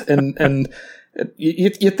sound, and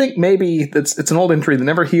you think maybe it's an old injury that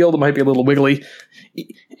never healed. It might be a little wiggly.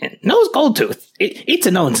 Nose Goldtooth.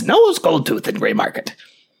 Itza knows Nose Goldtooth in Grey Market.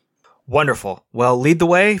 Wonderful. Well, lead the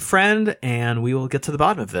way, friend, and we will get to the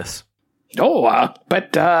bottom of this. Oh,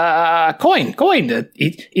 but coin.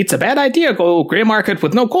 It's a bad idea. Go gray market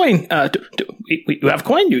with no coin. You have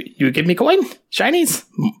coin? You give me coin? Shinies?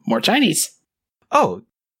 More Chinese. Oh,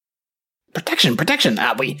 Protection.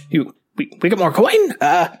 We get more coin.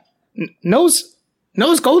 Nose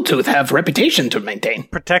Goldtooth have reputation to maintain.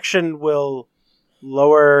 Protection will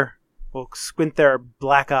squint their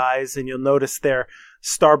black eyes, and you'll notice their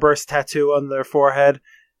starburst tattoo on their forehead.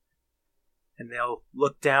 And they'll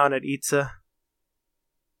look down at Itza.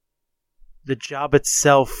 The job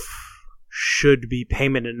itself should be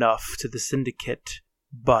payment enough to the syndicate,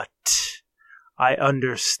 but I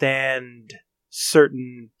understand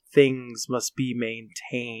certain things must be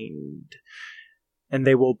maintained. And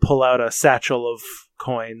they will pull out a satchel of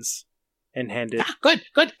coins and hand it.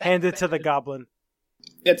 Good. Hand it to the goblin.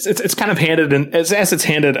 It's kind of handed, and as it's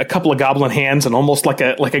handed, a couple of goblin hands and almost like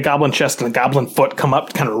a goblin chest and a goblin foot come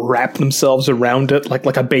up, kind of wrap themselves around it like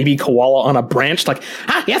a baby koala on a branch. Like,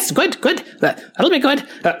 yes, good. That'll be good.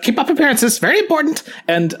 Keep up appearances, very important.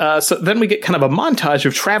 And so then we get kind of a montage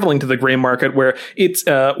of traveling to the gray market where it's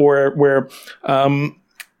where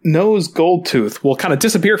Nose Goldtooth will kind of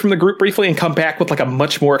disappear from the group briefly and come back with like a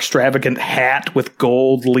much more extravagant hat with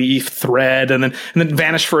gold leaf thread, and then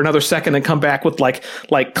vanish for another second and come back with like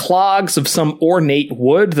clogs of some ornate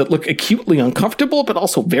wood that look acutely uncomfortable but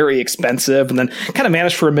also very expensive, and then kind of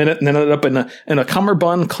vanish for a minute and then ended up in a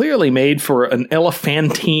cummerbund clearly made for an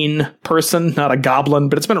elephantine person, not a goblin,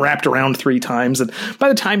 but it's been wrapped around 3 times. And by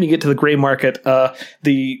the time you get to the gray market,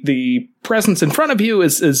 the presence in front of you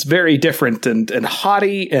is very different and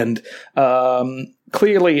haughty and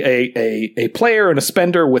clearly a player and a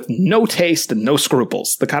spender with no taste and no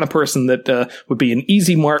scruples. The kind of person that would be an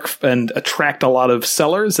easy mark and attract a lot of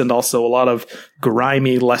sellers and also a lot of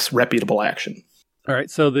grimy, less reputable action. All right,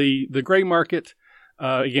 so the gray market,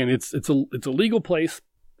 again, it's a legal place.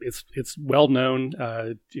 It's well known.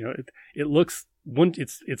 It looks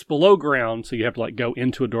it's below ground, so you have to like go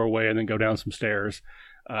into a doorway and then go down some stairs.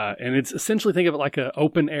 And it's essentially, think of it like an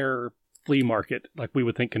open air flea market, like we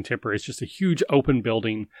would think contemporary. It's just a huge open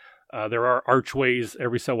building. There are archways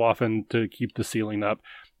every so often to keep the ceiling up,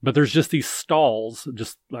 but there's just these stalls,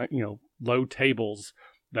 just like, low tables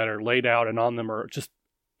that are laid out, and on them are just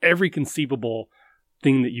every conceivable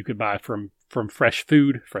thing that you could buy, from fresh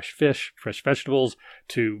food, fresh fish, fresh vegetables,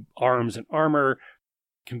 to arms and armor,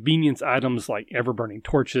 convenience items like ever-burning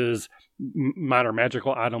torches, minor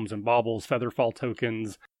magical items and baubles, featherfall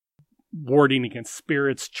tokens, warding against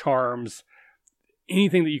spirits, charms,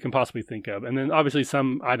 anything that you can possibly think of. And then obviously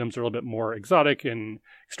some items are a little bit more exotic and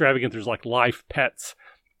extravagant. There's like live pets,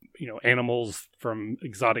 animals from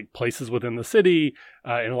exotic places within the city.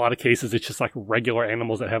 In a lot of cases, it's just like regular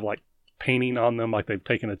animals that have like painting on them, like they've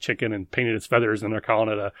taken a chicken and painted its feathers and they're calling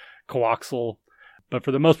it a coaxal. But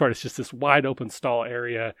for the most part, it's just this wide open stall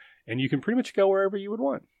area, and you can pretty much go wherever you would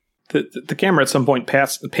want. The camera at some point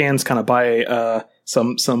pans kind of by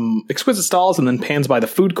some exquisite stalls and then pans by the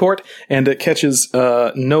food court, and it catches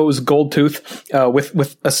Nose Goldtooth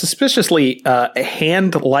with a suspiciously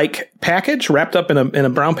hand-like package wrapped up in a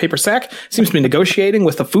brown paper sack. Seems to be negotiating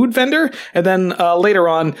with a food vendor, and then later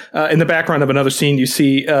on in the background of another scene, you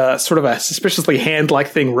see sort of a suspiciously hand-like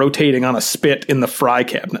thing rotating on a spit in the fry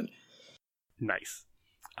cabinet. Nice.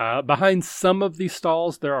 Behind some of these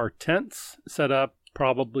stalls, there are tents set up,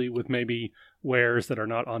 probably with maybe wares that are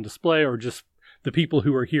not on display, or just the people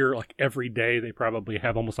who are here like every day. They probably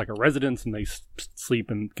have almost like a residence and they sleep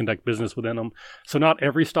and conduct business within them. So not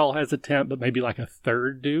every stall has a tent, but maybe like a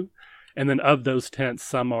third do. And then of those tents,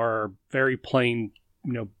 some are very plain,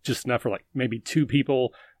 just enough for like maybe 2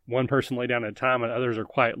 people, 1 person lay down at a time, and others are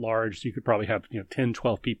quite large. So you could probably have 10,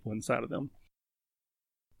 12 people inside of them.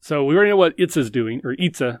 So we already know what Itza's doing, or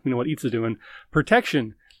Itza, what Itza's doing.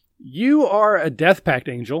 Protection. You are a Death Pact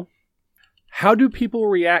angel. How do people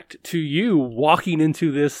react to you walking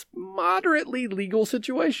into this moderately legal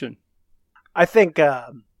situation? I think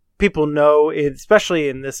people know, especially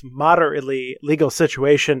in this moderately legal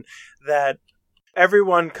situation, that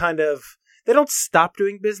everyone they don't stop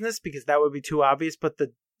doing business because that would be too obvious, but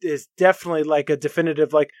there's definitely like a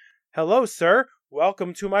definitive like, hello, sir.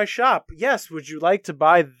 Welcome to my shop. Yes, would you like to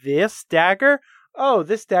buy this dagger? Oh,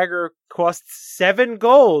 this dagger costs 7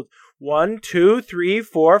 gold. 1, 2, 3,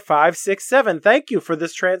 4, 5, 6, 7. Thank you for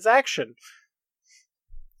this transaction.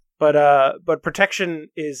 But protection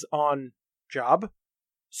is on job,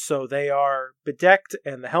 so they are bedecked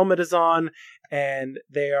and the helmet is on, and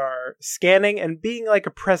they are scanning and being like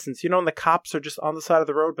a presence. And the cops are just on the side of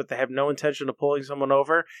the road, but they have no intention of pulling someone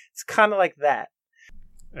over. It's kind of like that.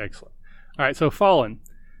 Excellent. All right, so Fallen,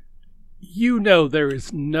 you know there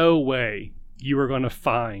is no way you are going to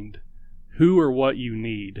find who or what you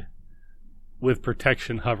need with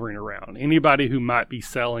protection hovering around. Anybody who might be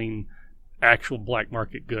selling actual black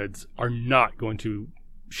market goods are not going to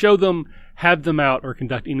show them, have them out, or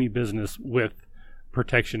conduct any business with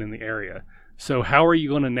protection in the area. So how are you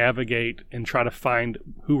going to navigate and try to find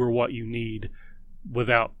who or what you need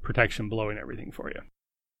without protection blowing everything for you?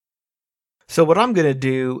 So what I'm going to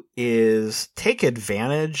do is take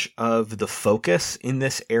advantage of the focus in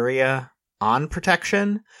this area on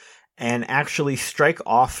protection and actually strike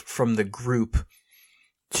off from the group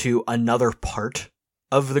to another part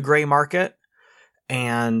of the gray market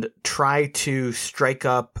and try to strike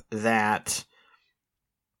up that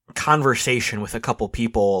conversation with a couple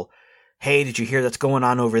people. Hey, did you hear that's going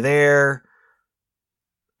on over there?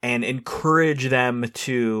 And encourage them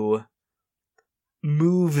to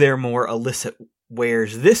move their more illicit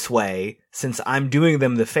wares this way, since I'm doing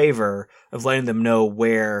them the favor of letting them know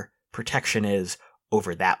where protection is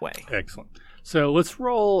over that way. Excellent. So let's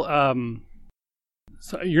roll.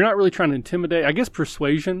 So you're not really trying to intimidate. I guess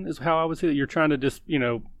persuasion is how I would say that. You're trying to just,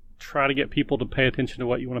 try to get people to pay attention to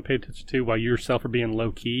what you want to pay attention to while you yourself are being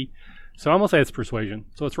low key. So I'm going to say it's persuasion.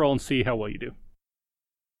 So let's roll and see how well you do.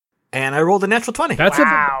 And I rolled a natural 20.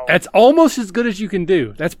 That's almost as good as you can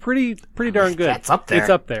do. That's pretty darn good. That's up there. It's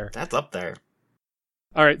up there. That's up there.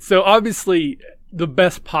 All right. So obviously the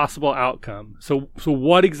best possible outcome. So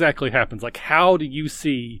what exactly happens? Like, how do you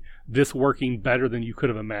see this working better than you could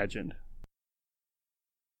have imagined?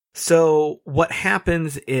 So what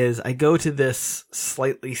happens is I go to this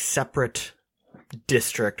slightly separate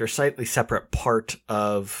district or slightly separate part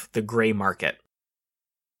of the gray market.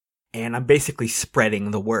 And I'm basically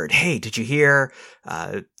spreading the word. Hey, did you hear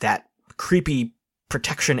that creepy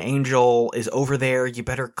protection angel is over there? You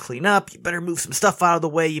better clean up. You better move some stuff out of the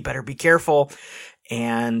way. You better be careful.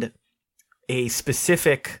 And a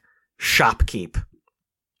specific shopkeep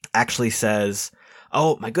actually says,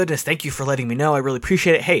 oh, my goodness, thank you for letting me know. I really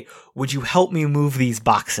appreciate it. Hey, would you help me move these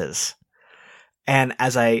boxes? And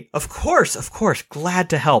as of course, glad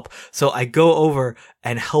to help. So I go over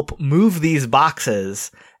and help move these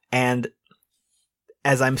boxes. And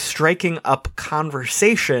as I'm striking up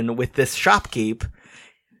conversation with this shopkeep,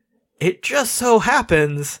 it just so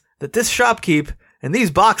happens that this shopkeep and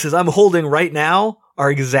these boxes I'm holding right now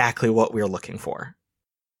are exactly what we're looking for.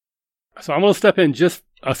 So I'm going to step in just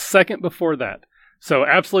a second before that. So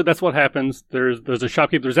absolutely, that's what happens. There's a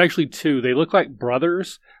shopkeep. There's actually two. They look like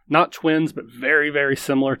brothers, not twins, but very, very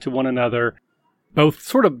similar to one another. Both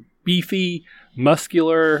sort of beefy,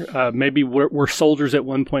 muscular, maybe were soldiers at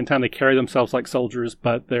one point in time. They carry themselves like soldiers,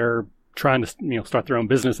 but they're trying to start their own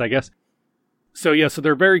business, I guess. So so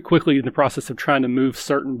they're very quickly in the process of trying to move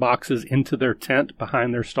certain boxes into their tent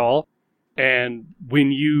behind their stall. And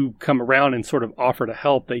when you come around and sort of offer to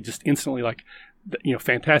help, they just instantly like,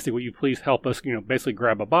 fantastic, will you please help us, basically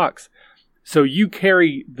grab a box. So you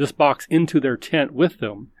carry this box into their tent with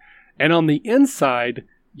them. And on the inside,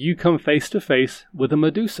 you come face to face with a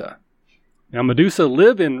Medusa. Now, Medusa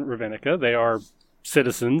live in Ravenica. They are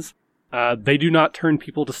citizens. They do not turn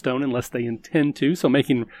people to stone unless they intend to. So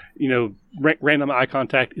making, random eye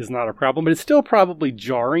contact is not a problem, but it's still probably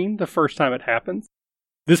jarring the first time it happens.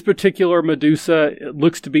 This particular Medusa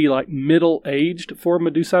looks to be like middle-aged for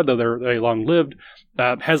Medusa, though they're very long-lived.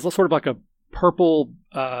 Has sort of like a purple,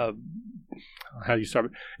 how do you start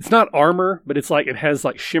it? It's not armor, but it's like it has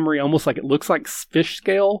like shimmery, almost like it looks like fish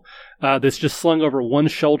scale that's just slung over one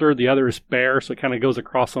shoulder. The other is bare, so it kind of goes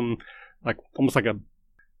across them like almost like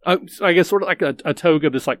I guess sort of like a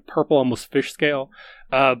toga that's like purple, almost fish scale.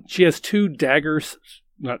 She has two daggers,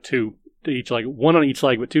 not two to each leg, one on each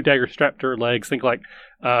leg, but two daggers strapped to her legs. Think like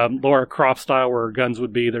Lara Croft style where her guns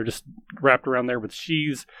would be. They're just wrapped around there with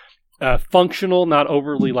sheaths. Functional, not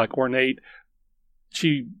overly like ornate.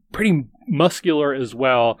 She pretty muscular as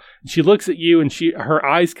well. She looks at you and her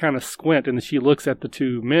eyes kind of squint, and then she looks at the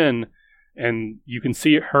two men, and you can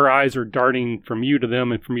see her eyes are darting from you to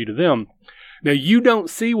them and from you to them. Now, you don't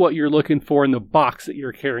see what you're looking for in the box that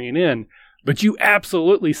you're carrying in, but you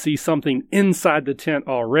absolutely see something inside the tent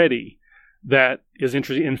already that is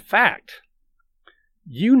interesting. In fact,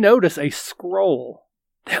 you notice a scroll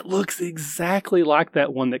that looks exactly like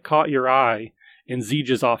that one that caught your eye in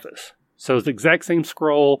Zeja's office. So it's the exact same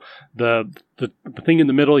scroll. The thing in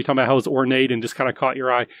the middle, you talking about how it's ornate and just kind of caught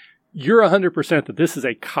your eye. You're 100% that this is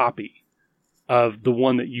a copy of the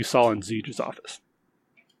one that you saw in Zeja's office.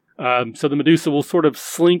 So the Medusa will sort of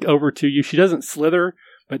slink over to you. She doesn't slither,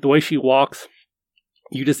 but the way she walks,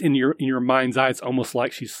 you just in your mind's eye, it's almost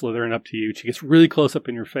like she's slithering up to you. She gets really close up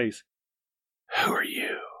in your face. Who are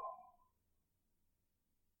you?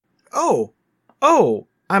 Oh,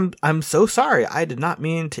 I'm so sorry. I did not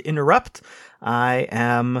mean to interrupt. I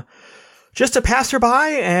am just a passerby,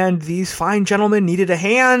 and these fine gentlemen needed a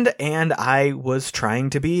hand, and I was trying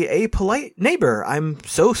to be a polite neighbor. I'm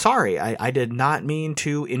so sorry. I did not mean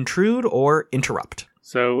to intrude or interrupt.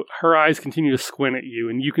 So her eyes continue to squint at you,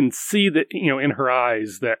 and you can see that, in her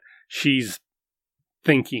eyes that she's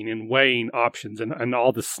thinking and weighing options, and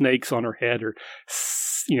all the snakes on her head are,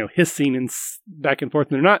 hissing and back and forth.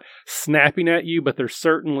 And they're not snapping at you, but they're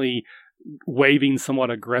certainly waving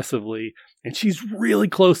somewhat aggressively. And she's really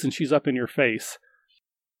close, and she's up in your face.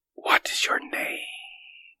 What is your name?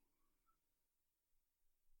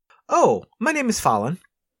 Oh, my name is Fallen.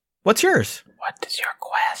 What's yours? What is your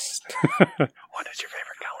quest? What is your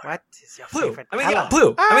favorite color? What is your Blue. favorite I mean color? yellow.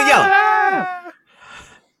 Blue. I mean yellow.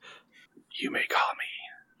 You may call me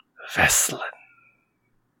Veslin.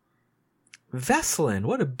 Veslin,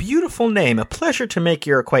 what a beautiful name. A pleasure to make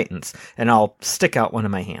your acquaintance. And I'll stick out one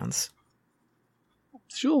of my hands.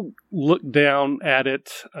 She'll look down at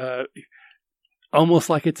it, almost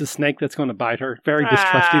like it's a snake that's going to bite her, very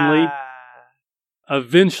distrustingly.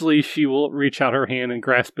 Eventually, she will reach out her hand and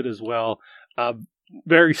grasp it as well.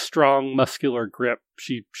 Very strong, muscular grip.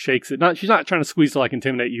 She shakes it. She's not trying to squeeze to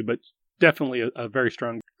intimidate you, but definitely a very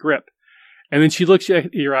strong grip. And then she looks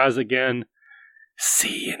at your eyes again.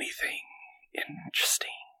 See anything interesting?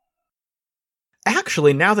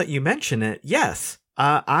 Actually, now that you mention it, yes.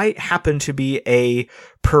 I happen to be a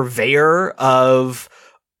purveyor of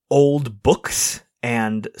old books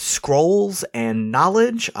and scrolls and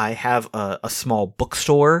knowledge. I have a small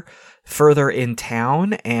bookstore further in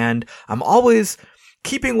town, and I'm always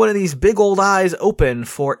keeping one of these big old eyes open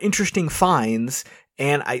for interesting finds,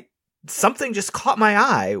 and something just caught my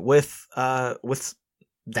eye with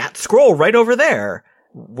that scroll right over there.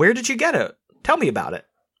 Where did you get it? Tell me about it.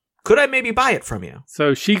 Could I maybe buy it from you?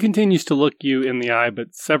 So she continues to look you in the eye,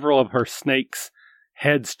 but several of her snakes'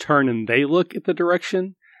 heads turn and they look at the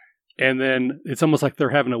direction. And then it's almost like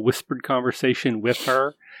they're having a whispered conversation with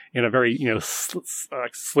her in a very,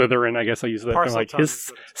 Slytherin, I guess I'll use that. Parseltongue.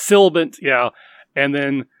 His sibilant, yeah. And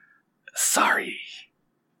then, sorry,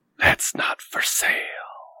 that's not for sale.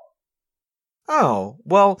 Oh,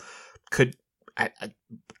 well,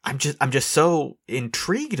 I'm just so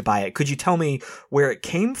intrigued by it. Could you tell me where it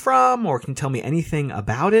came from, or can you tell me anything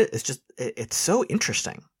about it? It's so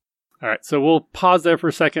interesting. All right, so we'll pause there for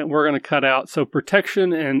a second. We're going to cut out. So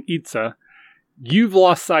Protection and Itza, you've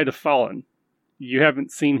lost sight of Fallen. You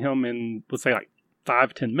haven't seen him in, let's say,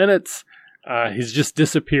 5-10 minutes. He's just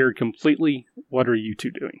disappeared completely. What are you two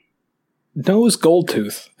doing? Nose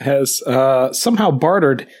Goldtooth has somehow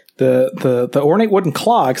bartered the ornate wooden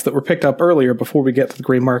clogs that were picked up earlier before we get to the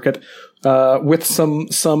green market with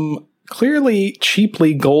some clearly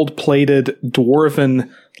cheaply gold-plated dwarven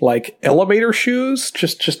elevator shoes,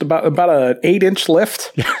 just about an 8-inch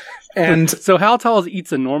lift. And so how tall is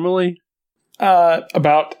Itza normally?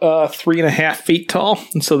 About 3.5 feet tall.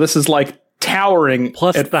 And so this is towering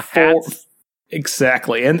plus at the hats.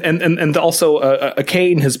 Exactly. And also a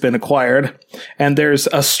cane has been acquired, and there's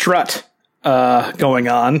a strut going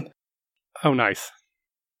on. Oh, nice.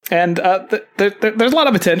 And there's a lot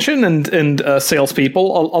of attention and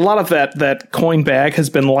salespeople. A lot of that coin bag has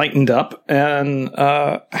been lightened up. And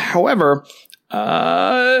however,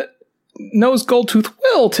 Nose Goldtooth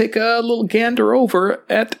will take a little gander over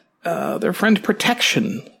at their friend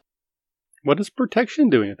Protection. What is Protection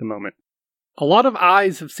doing at the moment? A lot of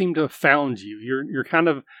eyes have seemed to have found you. You're kind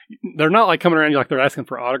of, they're not coming around you like they're asking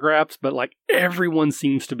for autographs, but everyone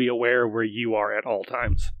seems to be aware where you are at all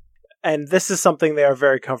times. And this is something they are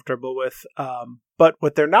very comfortable with. But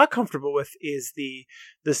what they're not comfortable with is the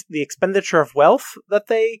expenditure of wealth that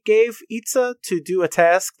they gave Itza to do a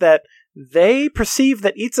task that they perceive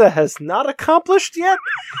that Itza has not accomplished yet.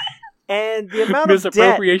 And the amount of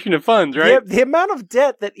misappropriation of funds, right? The amount of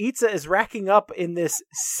debt that Itza is racking up in this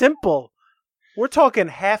simple, we're talking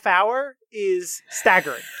half hour, is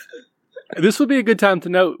staggering. This would be a good time to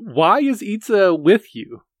note, why is Itza with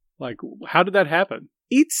you? How did that happen?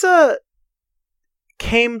 Itza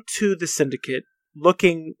came to the syndicate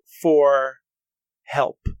looking for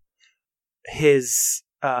help. His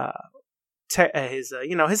hands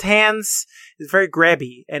is very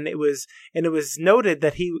grabby, and it was noted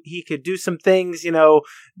that he could do some things,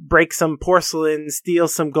 break some porcelain, steal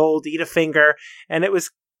some gold, eat a finger, and it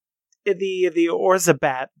was the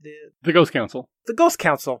Orzabat, the Ghost Council. The Ghost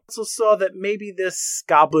Council also saw that maybe this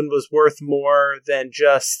goblin was worth more than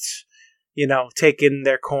just taking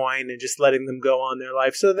their coin and just letting them go on their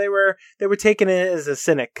life. So they were taking it as a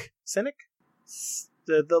cynic,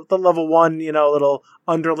 the level 1, little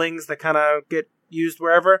underlings that kind of get used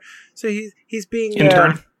wherever. So he's being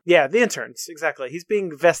Intern. The interns, exactly. He's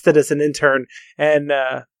being vested as an intern, and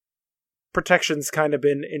Protection's kind of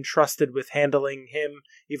been entrusted with handling him,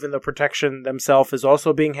 even though Protection themselves is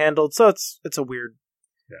also being handled. So it's a weird.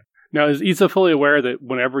 Now, is Issa fully aware that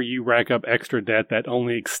whenever you rack up extra debt, that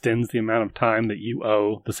only extends the amount of time that you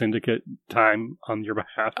owe the syndicate time on your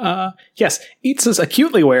behalf? Yes, Itza's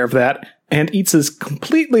acutely aware of that, and Itza's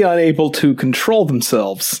completely unable to control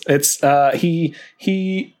themselves. It's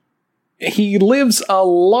he lives a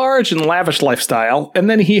large and lavish lifestyle, and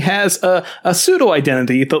then he has a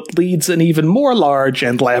pseudo-identity that leads an even more large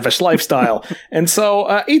and lavish lifestyle. And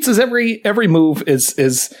so Itza's every move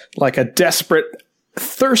is like a desperate,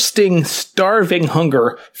 thirsting, starving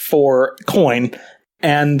hunger for coin,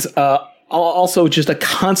 and also just a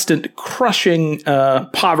constant crushing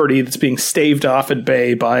poverty that's being staved off at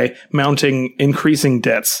bay by mounting increasing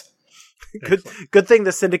debts. Good thing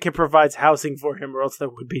the syndicate provides housing for him, or else there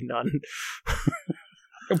would be none.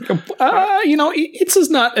 Itza's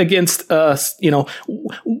not against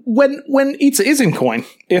when Itza is in coin,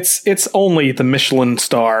 it's only the Michelin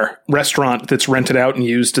star restaurant that's rented out and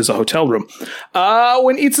used as a hotel room.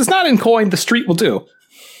 When Itza's not in coin, the street will do.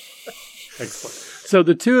 Excellent. So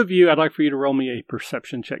the two of you, I'd like for you to roll me a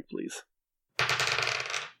perception check, please.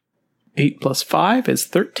 8 + 5 is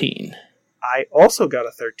 13. I also got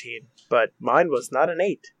a 13, but mine was not an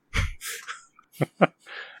 8.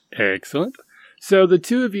 Excellent. So the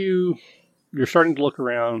two of you, you're starting to look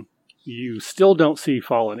around. You still don't see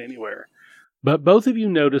Fallen anywhere. But both of you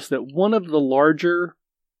notice that one of the larger,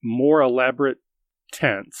 more elaborate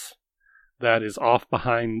tents that is off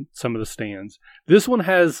behind some of the stands, this one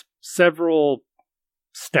has several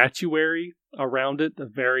statuary around it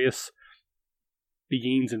of various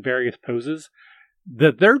beings in various poses.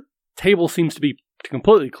 That their table seems to be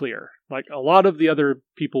completely clear. Like a lot of the other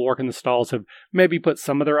people working the stalls have maybe put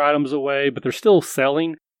some of their items away, but they're still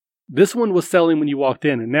selling. This one was selling when you walked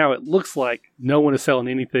in, and now it looks like no one is selling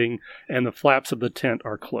anything, and the flaps of the tent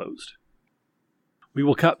are closed. We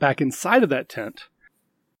will cut back inside of that tent,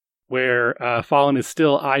 where Fallen is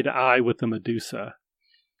still eye to eye with the Medusa.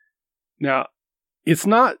 Now, it's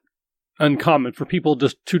not uncommon for people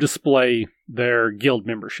just to display their guild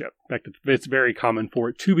membership. In fact, it's very common for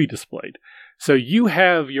it to be displayed. So you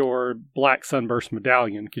have your Black Sunburst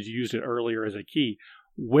medallion, because you used it earlier as a key.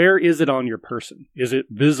 Where is it on your person? Is it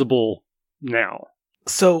visible now?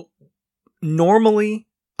 So normally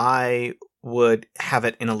I would have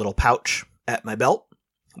it in a little pouch at my belt.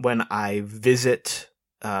 When I visit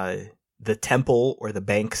the temple or the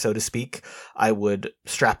bank, so to speak, I would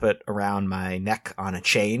strap it around my neck on a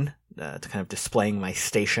chain to kind of displaying my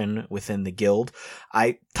station within the guild.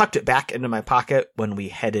 I tucked it back into my pocket when we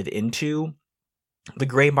headed into the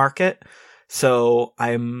gray market. So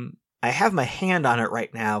I have my hand on it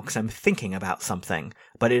right now because I'm thinking about something,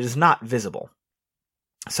 but it is not visible.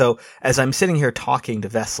 So as I'm sitting here talking to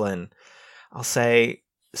Veslin, I'll say,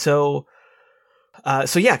 So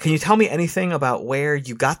yeah, can you tell me anything about where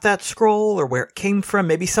you got that scroll or where it came from?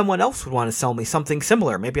 Maybe someone else would want to sell me something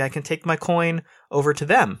similar. Maybe I can take my coin over to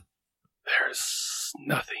them. There's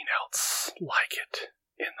nothing else like it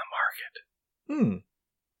in the market.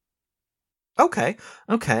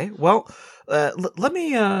 Okay. Well, let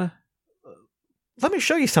me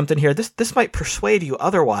show you something here. This might persuade you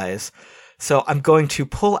otherwise. So I'm going to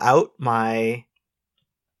pull out my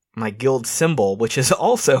guild symbol, which is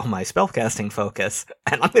also my spellcasting focus,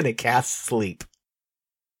 and I'm going to cast Sleep.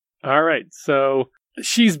 All right, so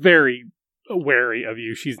she's very wary of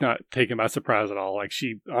you. She's not taken by surprise at all. Like,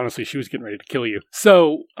 she was getting ready to kill you.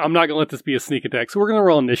 So I'm not going to let this be a sneak attack. So we're going to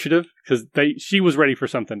roll initiative, because she was ready for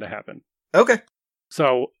something to happen. Okay.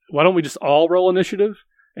 So why don't we just all roll initiative?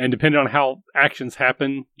 And depending on how actions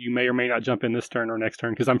happen, you may or may not jump in this turn or next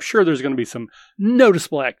turn, because I'm sure there's going to be some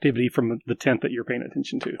noticeable activity from the tent that you're paying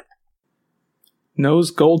attention to. Nose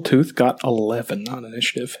Goldtooth got 11 on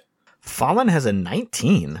initiative. Fallen has a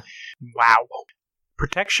 19. Wow.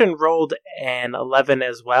 Protection rolled an 11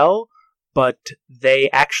 as well, but they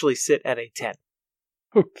actually sit at a 10.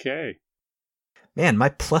 Okay. Man, my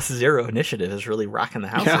 +0 initiative is really rocking the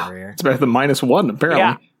house over here. It's better than -1, apparently.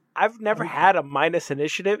 Yeah, I've never had a minus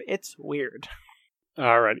initiative. It's weird.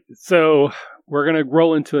 Alrighty, so we're going to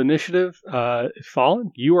roll into initiative.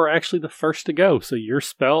 Fallen, you are actually the first to go, so your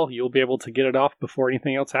spell, you'll be able to get it off before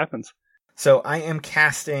anything else happens. So I am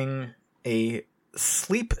casting a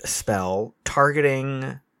sleep spell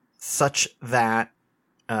targeting such that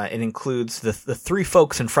it includes the three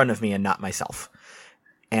folks in front of me and not myself.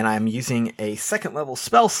 And I'm using a 2nd level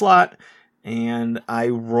spell slot, and I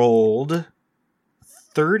rolled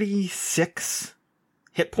 36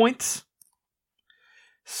 hit points.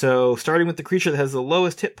 So, starting with the creature that has the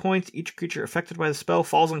lowest hit points, each creature affected by the spell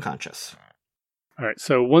falls unconscious. All right.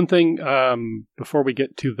 So one thing before we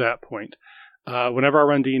get to that point, whenever I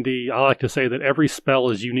run D&D, I like to say that every spell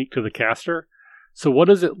is unique to the caster. So what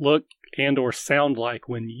does it look and or sound like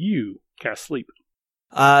when you cast sleep?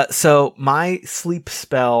 So my sleep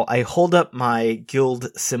spell, I hold up my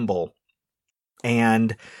guild symbol,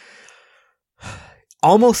 and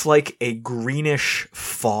almost like a greenish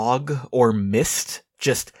fog or mist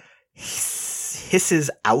just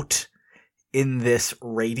hisses out in this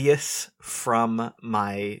radius from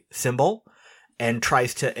my symbol and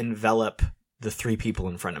tries to envelop the three people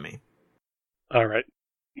in front of me. All right.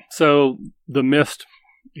 So the mist,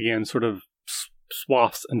 again, sort of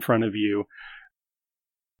swaths in front of you.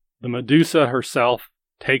 The Medusa herself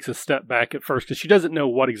takes a step back at first because she doesn't know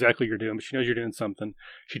what exactly you're doing, but she knows you're doing something.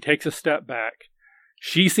 She takes a step back.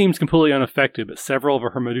 She seems completely unaffected, but several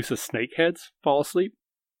of her Medusa snake heads fall asleep.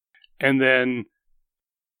 And then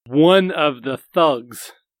one of the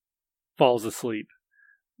thugs falls asleep.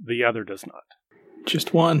 The other does not.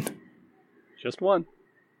 Just one. Just one.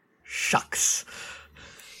 Shucks.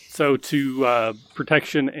 So to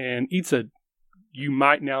Protection and Itza, you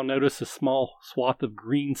might now notice a small swath of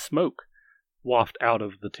green smoke waft out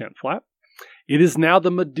of the tent flap. It is now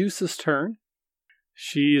the Medusa's turn.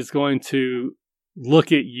 She is going to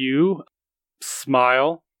look at you,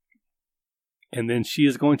 smile, and then she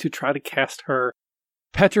is going to try to cast her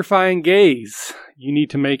Petrifying Gaze. You need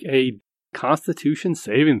to make a Constitution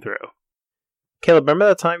saving throw. Caleb, remember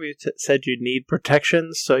that time you said you need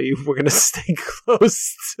protection, so you were going to stay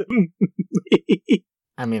close to me?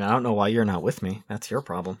 I mean, I don't know why you're not with me. That's your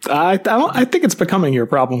problem. I think it's becoming your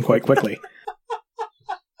problem quite quickly.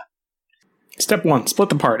 Step 1, split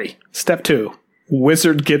the party. Step 2,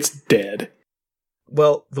 wizard gets dead.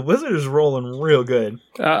 Well, the wizard is rolling real good.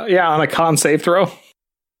 Yeah, on a con save throw.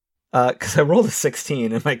 Because I rolled a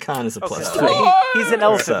 16 and my con is a plus 3. He's an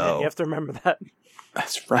elephant, So- man. You have to remember that.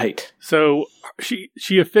 That's right. So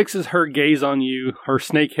she affixes her gaze on you. Her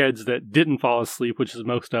snake heads that didn't fall asleep, which is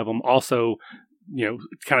most of them, also, you know,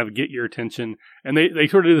 kind of get your attention. And they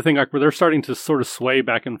sort of do the thing like where they're starting to sort of sway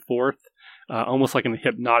back and forth, almost like in a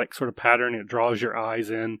hypnotic sort of pattern. It draws your eyes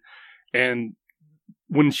in. And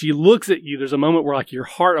when she looks at you, there's a moment where like your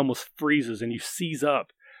heart almost freezes and you seize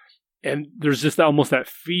up. And there's just almost that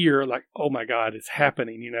fear, like, oh my God, it's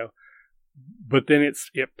happening, you know. But then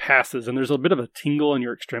it passes, and there's a bit of a tingle in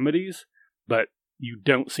your extremities, but you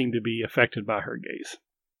don't seem to be affected by her gaze.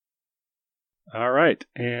 All right,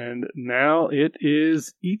 and now it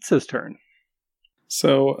is Itza's turn.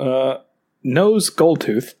 So, knows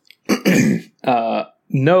Goldtooth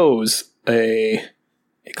knows a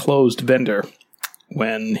closed vendor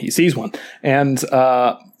when he sees one. And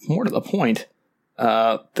more to the point,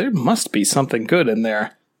 there must be something good in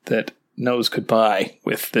there that Nose could buy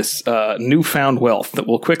with this newfound wealth that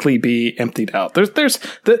will quickly be emptied out. There's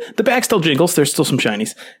the bag still jingles. There's still some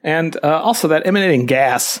shinies, and also that emanating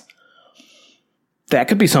gas. That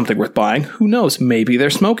could be something worth buying. Who knows? Maybe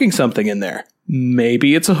they're smoking something in there.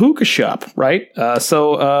 Maybe it's a hookah shop, right?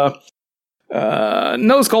 So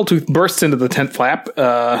Nose Goldtooth bursts into the tent flap,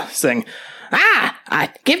 saying,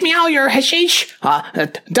 Give me all your hashish,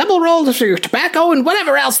 double rolls for your tobacco, and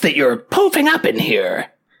whatever else that you're poofing up in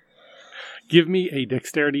here. Give me a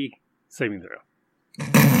dexterity saving throw.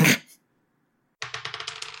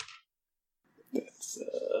 That's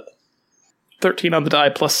 13 on the die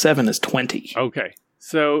plus 7 is 20. Okay.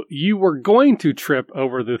 So you were going to trip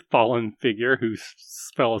over the fallen figure who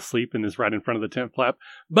fell asleep and is right in front of the tent flap,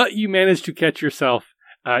 but you managed to catch yourself,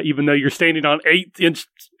 even though you're standing on 8-inch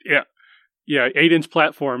 8-inch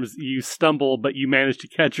platforms. You stumble, but you managed to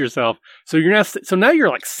catch yourself. So now you're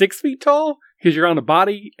like 6 feet tall because you're on a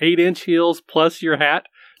body, 8-inch heels plus your hat.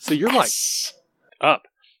 So you're like up.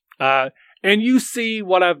 And you see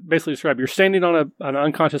what I've basically described. You're standing on an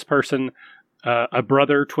unconscious person, a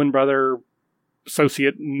twin brother,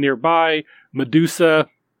 associate nearby. Medusa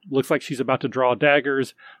looks like she's about to draw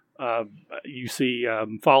daggers. You see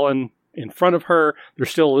Fallen in front of her. There's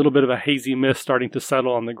still a little bit of a hazy mist starting to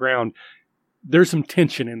settle on the ground. There's some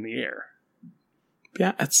tension in the air.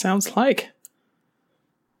 Yeah, it sounds like.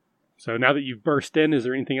 So now that you've burst in, is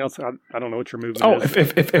there anything else? I don't know what your movement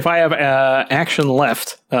is. If I have action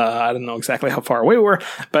left, I don't know exactly how far away we were,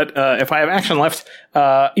 but if I have action left,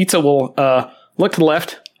 Itza will look to the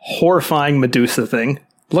left, horrifying Medusa thing.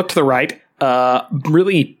 Look to the right,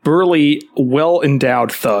 really burly,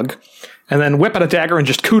 well-endowed thug, and then whip out a dagger and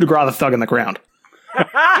just coup de grace the thug in the ground.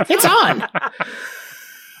 It's on.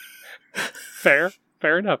 Fair.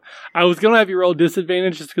 Fair enough. I was going to have you roll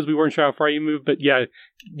disadvantage just because we weren't sure how far you moved, but yeah,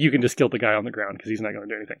 you can just kill the guy on the ground because he's not going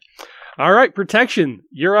to do anything. All right, Protection,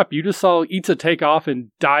 you're up. You just saw Itza take off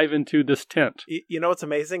and dive into this tent. You know what's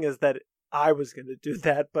amazing is that I was going to do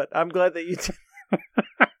that, but I'm glad that you did.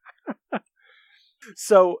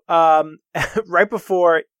 So, right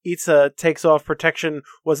before Itza takes off, Protection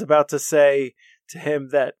was about to say to him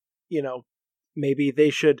that, maybe they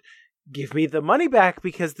should give me the money back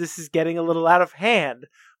because this is getting a little out of hand.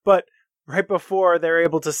 But right before they're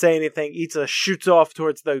able to say anything, Itza shoots off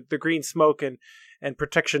towards the green smoke, and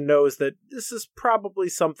Protection knows that this is probably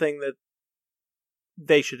something that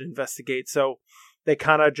they should investigate. So they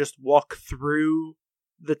kind of just walk through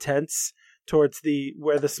the tents towards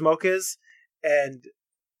where the smoke is, and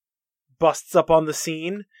busts up on the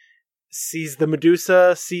scene, sees the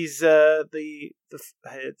Medusa, sees the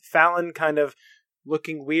Fallon kind of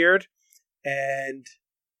looking weird, and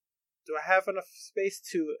do I have enough space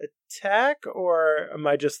to attack, or am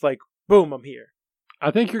I just like, boom, I'm here?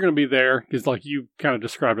 I think you're going to be there, because like you kind of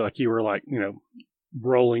described it, like you were like,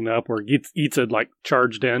 rolling up, or Itza like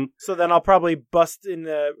charged in. So then I'll probably bust in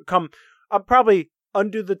I'll probably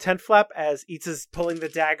undo the tent flap as Itza's pulling the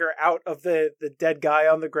dagger out of the dead guy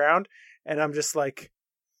on the ground, and I'm just like,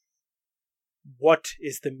 what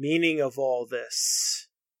is the meaning of all this?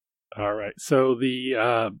 All right. So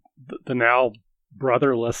the now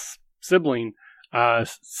brotherless sibling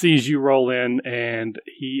sees you roll in, and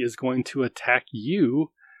he is going to attack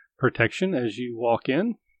you, Protection, as you walk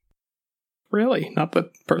in. Really? Not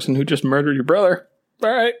the person who just murdered your brother? All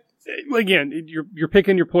right. Again, you're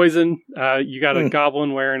picking your poison. You got a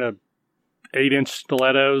goblin wearing a 8-inch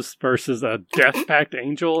stilettos versus a death pact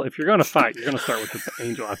angel. If you're going to fight, you're going to start with the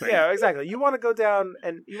angel, I think. Yeah, exactly. You want to go down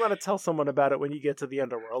and you want to tell someone about it when you get to the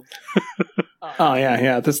underworld. Oh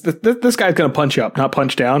yeah. This guy's going to punch up, not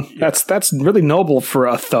punch down. Yeah. That's really noble for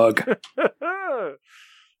a thug.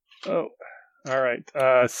 Oh, all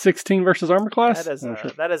right. 16 versus armor class.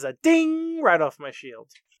 That is a ding right off my shield.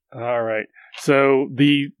 All right. So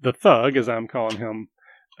the thug, as I'm calling him,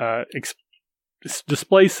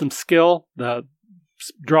 displays some skill,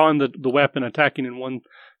 drawing the weapon, attacking in one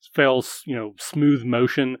fell, smooth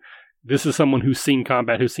motion. This is someone who's seen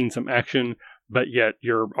combat, who's seen some action, but yet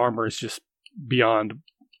your armor is just beyond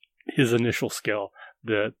his initial skill.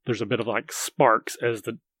 There's a bit of like sparks as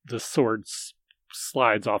the sword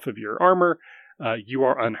slides off of your armor. You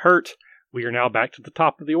are unhurt. We are now back to the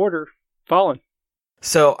top of the order. Fallen.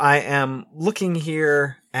 So I am looking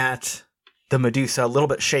here at the Medusa, a little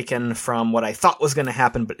bit shaken from what I thought was going to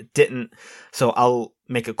happen, but it didn't. So I'll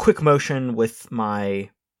make a quick motion with my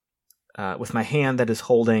hand that is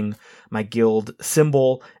holding my guild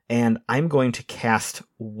symbol, and I'm going to cast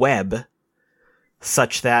Web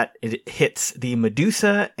such that it hits the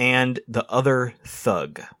Medusa and the other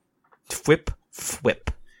thug. Thwip, thwip.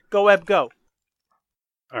 Go, Web, go.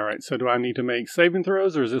 All right, so do I need to make saving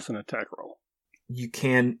throws, or is this an attack roll? You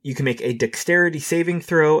can make a dexterity saving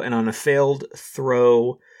throw, and on a failed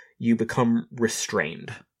throw, you become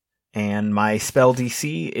restrained. And my spell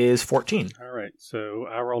DC is 14. All right, so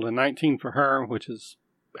I rolled a 19 for her, which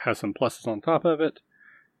has some pluses on top of it.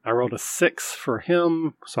 I rolled a 6 for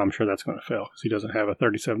him, so I'm sure that's going to fail, because he doesn't have a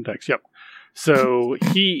 37 dex. Yep. So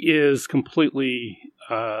he is completely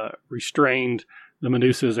restrained. The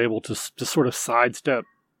Medusa is able to sort of sidestep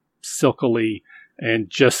silkily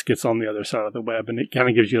and just gets on the other side of the web, and it kind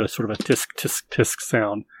of gives you a sort of a tisk, tisk, tisk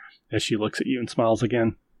sound as she looks at you and smiles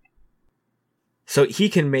again. So he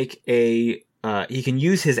can make he can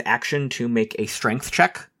use his action to make a strength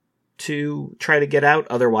check to try to get out,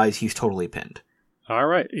 otherwise he's totally pinned. All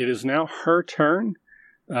right, it is now her turn.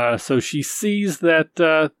 So she sees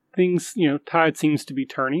that things, tide seems to be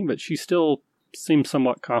turning, but she still seems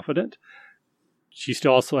somewhat confident. She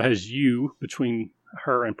still also has you between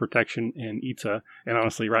her and Protection and Itza, and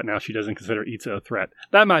honestly, right now she doesn't consider Itza a threat.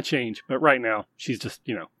 That might change, but right now she's just,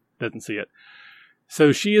 doesn't see it.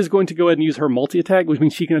 So she is going to go ahead and use her multi-attack, which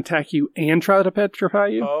means she can attack you and try to petrify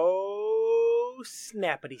you. Oh,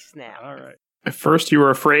 snappity snap. All right. At first you were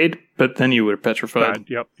afraid, but then you were petrified.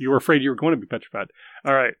 Yep, you were afraid you were going to be petrified.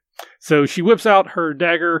 All right. So she whips out her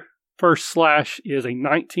dagger. First slash is a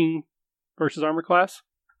 19 versus armor class.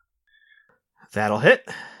 That'll hit.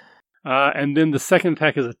 And then the second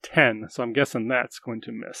attack is a 10, so I'm guessing that's going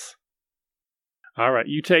to miss. All right,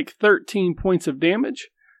 you take 13 points of damage,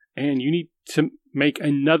 and you need to make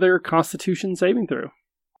another Constitution saving throw.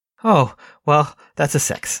 Oh, well, that's a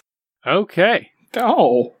 6. Okay.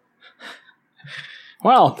 Oh.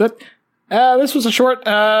 Well, this was a short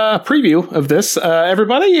preview of this.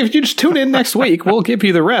 Everybody, if you just tune in next week, we'll give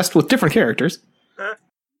you the rest with different characters.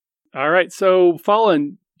 All right, so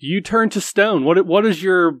Fallen, you turn to stone. What is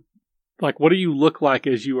your, like, what do you look like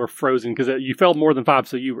as you are frozen? Because you fell more than 5,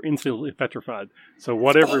 so you were instantly petrified. So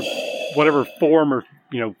whatever form or,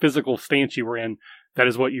 physical stance you were in, that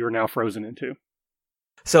is what you are now frozen into.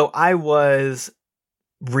 So I was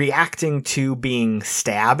reacting to being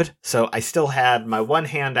stabbed. So I still had my one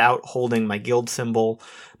hand out holding my guild symbol.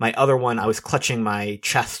 My other one, I was clutching my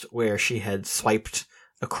chest where she had swiped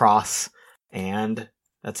across. And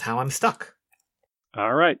that's how I'm stuck.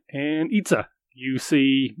 All right. And Itza, you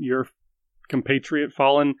see your compatriot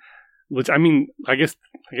Fallen, which, I guess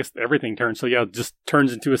everything turns. So yeah, it just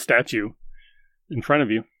turns into a statue in front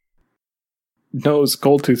of you. Nose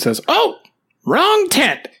Goldtooth says, "Oh, wrong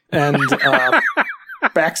tent," and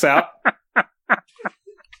backs out.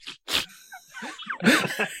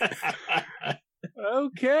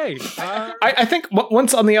 Okay. I think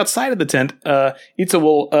once on the outside of the tent, Itza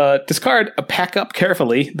will discard, pack up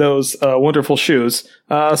carefully those wonderful shoes.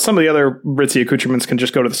 Some of the other ritzy accoutrements can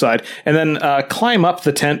just go to the side, and then climb up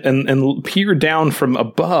the tent and peer down from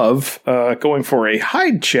above, going for a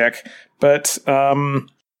hide check. But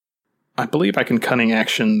I believe I can cunning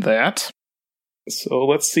action that. So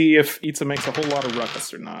let's see if Itza makes a whole lot of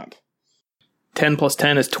ruckus or not. 10 plus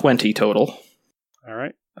 10 is 20 total. All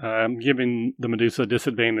right. I'm giving the Medusa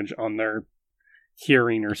disadvantage on their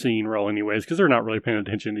hearing or seeing roll anyways, because they're not really paying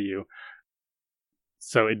attention to you.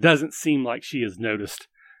 So it doesn't seem like she has noticed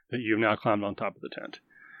that you've now climbed on top of the tent.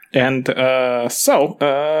 And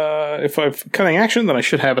if I've cunning action, then I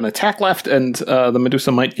should have an attack left, and the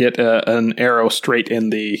Medusa might get an arrow straight in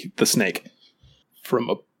the snake from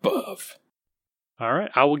above. All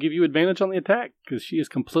right. I will give you advantage on the attack, because she is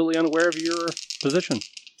completely unaware of your position.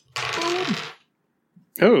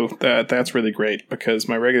 Oh, that's really great, because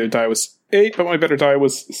my regular die was 8, but my better die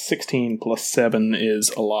was 16 plus 7 is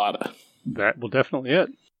a lot. That will definitely hit.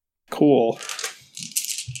 Cool.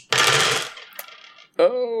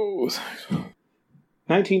 Oh,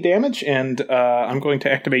 19 damage, and I'm going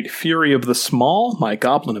to activate Fury of the Small, my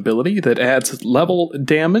goblin ability that adds level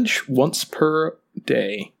damage once per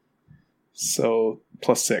day. So,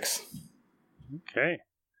 plus 6. Okay.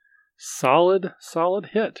 Solid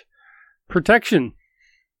hit. Protection.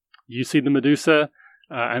 You see the Medusa,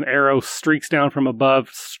 an arrow streaks down from above,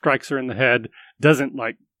 strikes her in the head, doesn't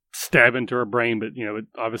stab into her brain, but it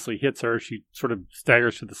obviously hits her. She sort of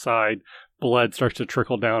staggers to the side. Blood starts to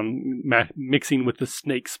trickle down, mixing with the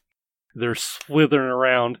snakes. They're slithering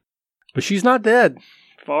around. But she's not dead.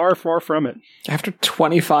 Far, far from it. After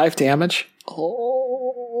 25 damage?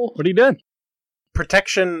 Oh. What are you doing?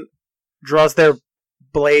 Protection draws their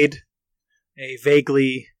blade, a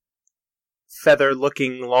vaguely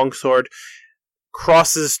feather-looking longsword,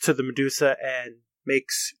 crosses to the Medusa and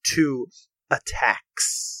makes 2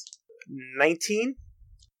 attacks. 19?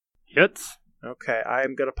 Hits. Okay, I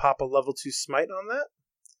am going to pop a level 2 smite on that.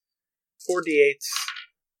 4d8s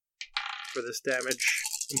for this damage.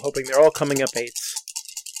 I'm hoping they're all coming up 8s.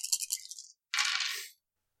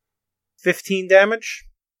 15 damage.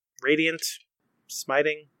 Radiant.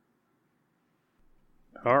 Smiting.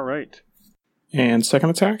 All right. And second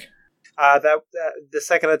attack? The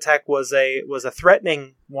second attack was a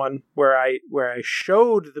threatening one where I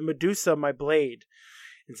showed the Medusa my blade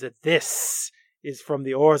and said, "This is from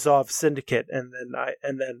the Orzhov Syndicate," and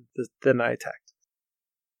then I attacked.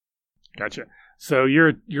 Gotcha. So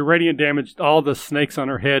your radiant damage, all the snakes on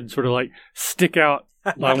her head sort of stick out,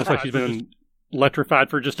 almost like she's been electrified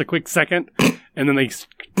for just a quick second, and then they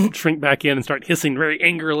shrink back in and start hissing very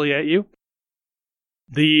angrily at you.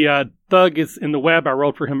 The thug is in the web. I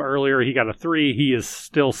rolled for him earlier. He got a 3. He is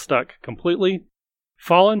still stuck completely.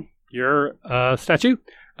 Fallen, your statue.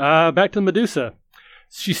 Back to Medusa.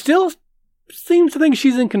 She still seems to think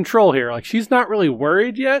she's in control here. She's not really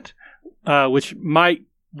worried yet, which might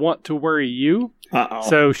want to worry you. Uh-oh.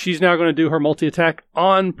 So she's now going to do her multi-attack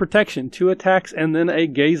on protection. 2 attacks and then a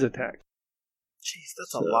gaze attack. Jeez,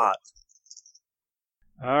 that's a lot.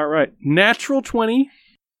 All right. Natural 20.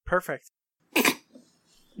 Perfect.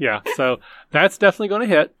 Yeah, so that's definitely going to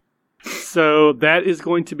hit. So that is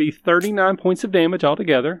going to be 39 points of damage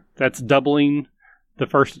altogether. That's doubling the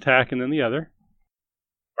first attack and then the other.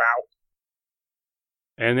 Wow.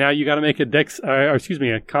 And now you got to make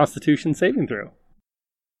a Constitution saving throw.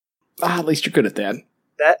 At least you're good at that.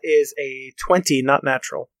 That is a 20, not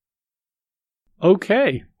natural.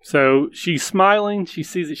 Okay, so she's smiling. She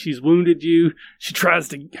sees that she's wounded you. She tries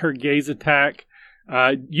her gaze attack.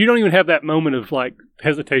 You don't even have that moment of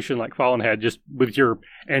hesitation like Fallen had. Just with your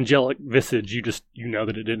angelic visage, you know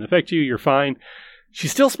that it didn't affect you. You're fine.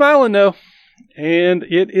 She's still smiling though, and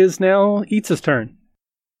it is now Itza's turn.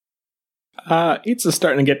 Itza's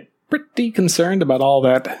starting to get pretty concerned about all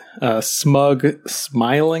that smug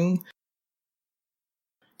smiling.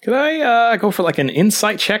 Could I go for like an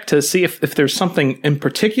insight check to see if there's something in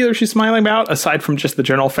particular she's smiling about, aside from just the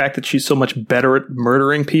general fact that she's so much better at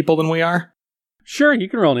murdering people than we are? Sure, you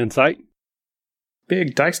can roll an insight.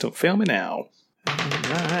 Big dice, don't fail me now. All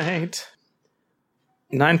right.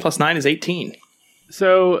 9 plus 9 is 18.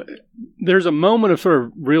 So there's a moment of sort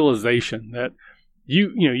of realization that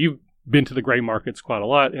you've been to the gray markets quite a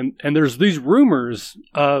lot, and there's these rumors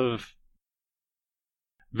of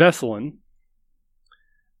Vesselin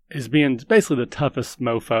as being basically the toughest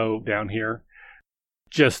mofo down here.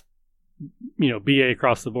 Just, BA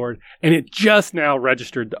across the board. And it just now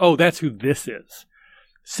registered, that's who this is.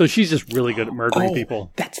 So she's just really good at murdering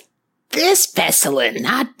people. That's this Vesselin,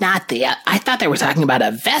 not the. I thought they were talking about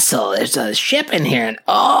a vessel. There's a ship in here, and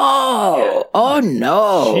oh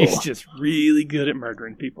no, she's just really good at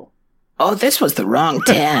murdering people. Oh, this was the wrong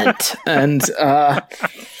tent. And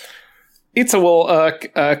Itza will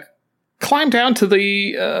climb down to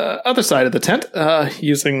the other side of the tent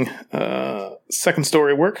using second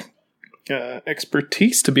story work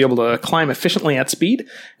expertise to be able to climb efficiently at speed,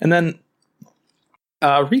 and then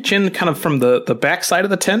reach in kind of from the back side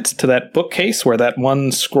of the tent to that bookcase where that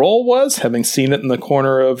one scroll was, having seen it in the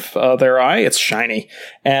corner of their eye. It's shiny.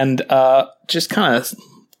 And just kind of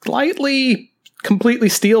slightly, completely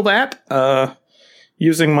steal that,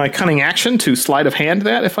 using my cunning action to sleight of hand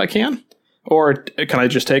that if I can. Or can I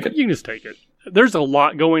just take it? You can just take it. There's a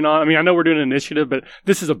lot going on. I mean, I know we're doing an initiative, but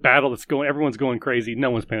this is a battle that's going, everyone's going crazy. No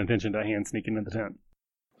one's paying attention to a hand sneaking in the tent.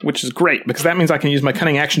 Which is great, because that means I can use my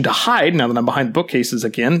cunning action to hide now that I'm behind bookcases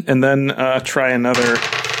again, and then try another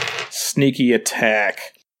sneaky attack.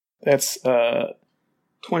 That's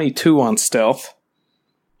 22 on stealth.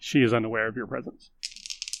 She is unaware of your presence.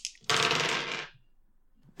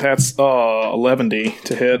 That's 11D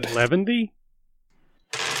to hit. 11D?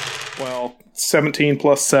 Well, 17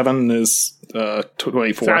 plus 7 is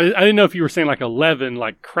 24. So I didn't know if you were saying like 11,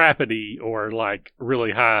 like crappity, or like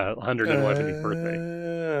really high 111th birthday.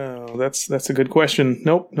 Oh, that's a good question.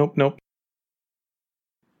 Nope.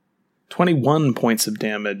 21 points of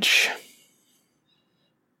damage.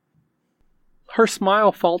 Her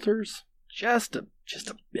smile falters just a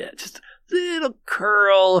bit, just a little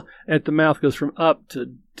curl at the mouth, goes from up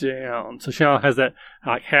to down. So she now has that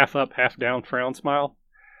like half up, half down frown smile.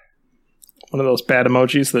 One of those bad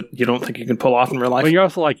emojis that you don't think you can pull off in real life. Well, you're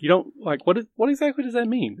also like, you don't like what exactly does that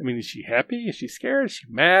mean? I mean, is she happy? Is she scared? Is she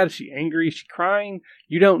mad? Is she angry? Is she crying?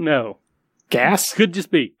 You don't know. Gas? Could just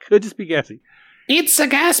be gassy. It's a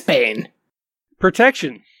gas pain.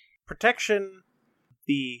 Protection.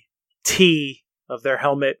 The T of their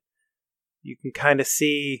helmet, you can kind of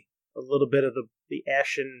see a little bit of the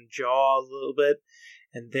ashen jaw a little bit,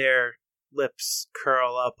 and their lips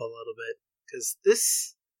curl up a little bit, because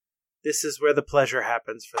this is where the pleasure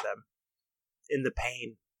happens for them. In the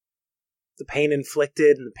pain. The pain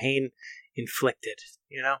inflicted and the pain inflicted,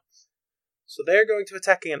 So they're going to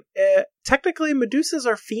attack again. Technically, Medusas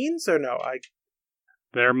are fiends, or no?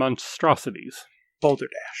 They're monstrosities. Boulder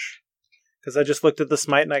Dash. Because I just looked at the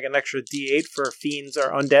smite and I get an extra D8 for fiends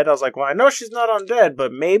are undead. I was like, well, I know she's not undead,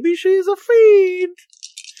 but maybe she's a fiend.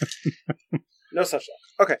 No such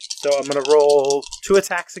luck. Okay, so I'm going to roll 2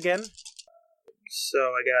 attacks again. So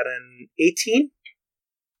I got an 18.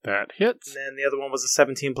 That hits. And then the other one was a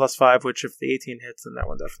 17 plus 5, which if the 18 hits, then that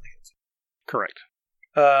one definitely hits. Correct.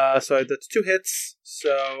 So that's 2 hits.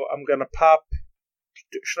 So I'm going to pop...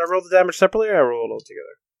 Should I roll the damage separately, or I roll it all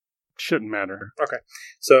together? Shouldn't matter. Okay.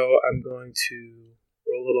 So I'm going to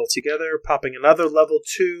roll it all together, popping another level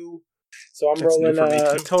 2. So I'm rolling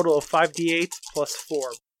a total of 5d8 plus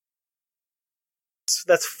 4. So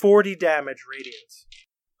that's 40 damage radiant.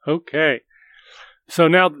 Okay. So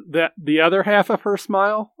now that the other half of her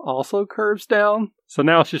smile also curves down. So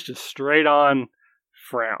now it's just a straight on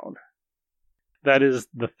frown. That is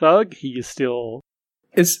the thug. He is still...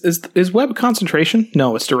 Is web concentration?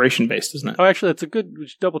 No, it's duration based, isn't it? Oh, actually, that's a good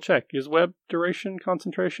double check. Is web duration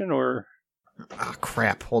concentration, or... Ah,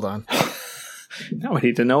 crap. Hold on. Now I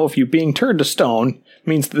need to know if you being turned to stone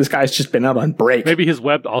means that this guy's just been out on break. Maybe his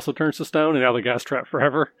web also turns to stone and now the guy's trapped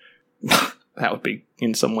forever. That would be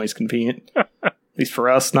in some ways convenient. At least for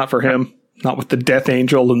us, not for him. Not with the Death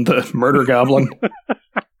Angel and the Murder Goblin.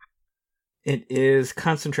 It is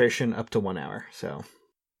concentration up to 1 hour, so...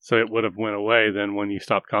 So it would have went away then when you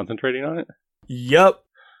stopped concentrating on it? Yup.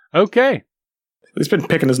 Okay. He's been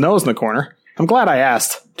picking his nose in the corner. I'm glad I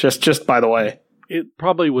asked, just by the way. It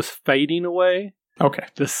probably was fading away. Okay.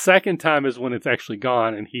 The second time is when it's actually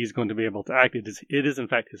gone and he's going to be able to act. It is in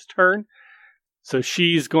fact his turn. So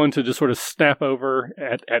she's going to just sort of snap over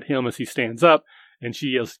at him as he stands up, and she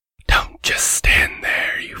yells, "Don't just stand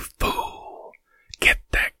there, you fool. Get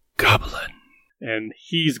that goblin." And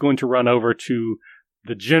he's going to run over to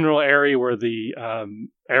the general area where the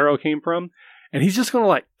arrow came from, and he's just going to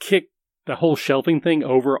like kick the whole shelving thing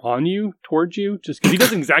over on you, towards you, just because he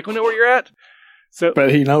doesn't exactly know where you're at. So,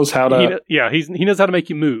 but he knows how to. He knows how to make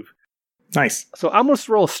you move. Nice. So I'm going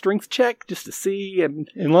to roll a strength check just to see, and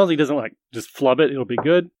as long as he doesn't like just flub it, it'll be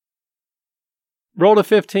good. Rolled a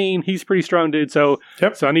 15. He's pretty strong, dude. So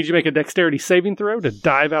I need you to make a dexterity saving throw to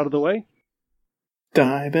dive out of the way.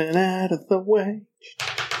 Diving out of the way.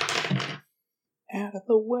 Out of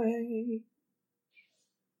the way.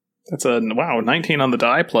 That's 19 on the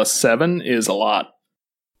die plus 7 is a lot.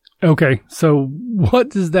 Okay, so what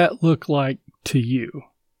does that look like to you?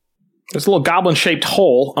 There's a little goblin-shaped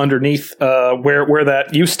hole underneath where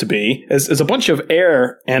that used to be. As a bunch of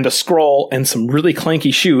air and a scroll and some really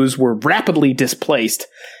clanky shoes were rapidly displaced,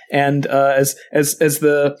 and as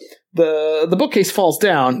the bookcase falls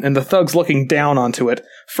down and the thug's looking down onto it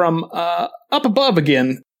from up above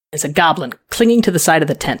again. There's a goblin clinging to the side of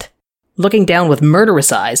the tent, looking down with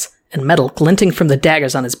murderous eyes and metal glinting from the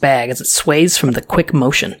daggers on his bag as it sways from the quick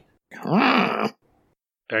motion.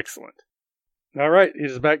 Excellent. All right, it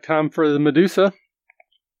is back time for the Medusa.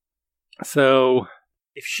 So,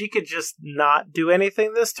 if she could just not do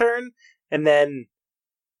anything this turn and then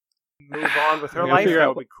move on with her life, that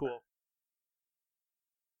would be cool.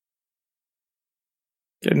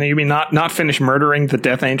 You mean not finish murdering the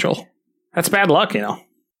Death Angel? That's bad luck, you know.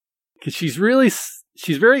 Because she's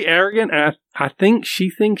very arrogant, and I think she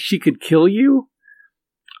thinks she could kill you.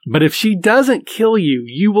 But if she doesn't kill you,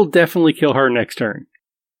 you will definitely kill her next turn.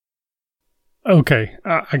 Okay,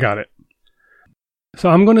 I got it. So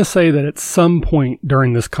I'm going to say that at some point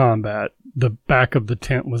during this combat, the back of the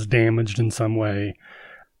tent was damaged in some way.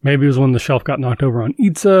 Maybe it was when the shelf got knocked over on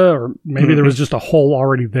Itza, or maybe there was just a hole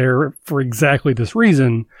already there for exactly this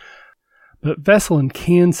reason. But Veselin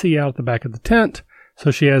can see out the back of the tent,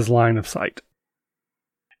 so she has line of sight.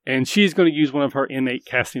 And she's going to use one of her innate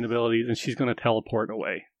casting abilities, and she's going to teleport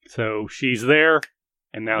away. So she's there,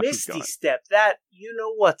 and now she's gone. Misty Step, that, you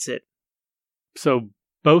know what's it. So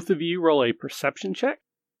both of you roll a perception check.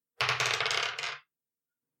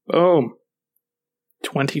 Boom.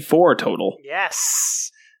 24 total.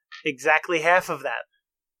 Yes. Exactly half of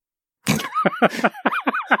that.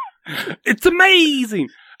 It's amazing!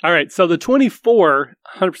 All right, so the 24,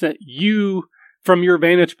 100%, you, from your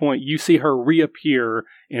vantage point, you see her reappear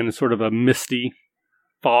in sort of a misty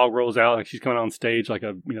fog rolls out, like she's coming on stage like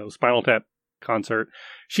a Spinal Tap concert.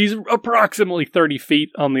 She's approximately 30 feet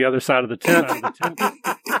on the other side of the tent,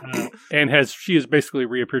 and she has basically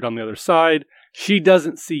reappeared on the other side. She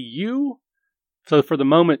doesn't see you, so for the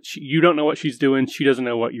moment, you don't know what she's doing. She doesn't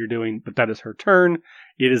know what you're doing, but that is her turn.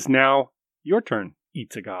 It is now your turn,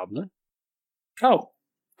 Itza Goblin. Oh,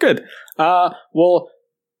 good. Well,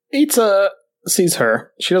 Itza sees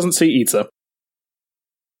her. She doesn't see Itza.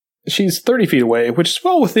 She's 30 feet away, which is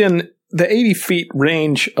well within the 80 feet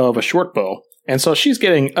range of a short bow. And so she's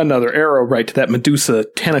getting another arrow right to that Medusa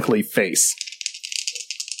tentacly face.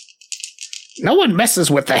 No one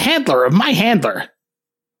messes with the handler of my handler.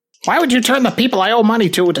 Why would you turn the people I owe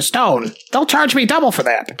money to stone? They'll charge me double for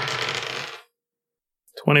that.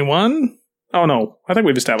 21? Oh no, I think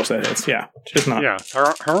we've established that hits. Yeah, she's not. Yeah,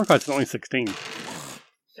 her armor class is only 16.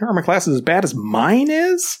 Her armor class is as bad as mine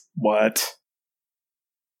is? What?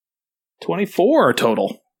 24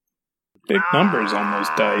 total. Big numbers on those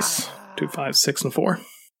dice. 2, 5, 6, and 4.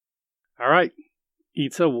 All right.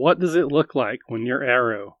 Itza, what does it look like when your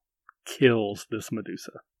arrow kills this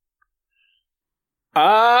Medusa?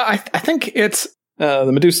 I think it's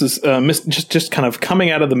the Medusa's just kind of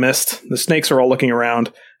coming out of the mist. The snakes are all looking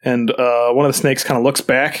around, and one of the snakes kind of looks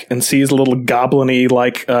back and sees a little goblin-y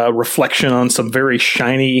like reflection on some very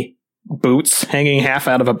shiny boots hanging half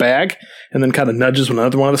out of a bag, and then kind of nudges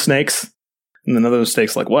another one of the snakes. And then another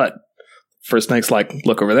snake's like, "What?" First snake's like,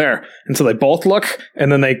 "Look over there." And so they both look,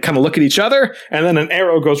 and then they kind of look at each other, and then an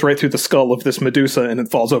arrow goes right through the skull of this Medusa, and it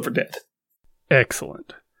falls over dead.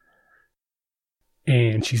 Excellent.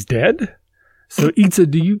 And she's dead? So, Itza,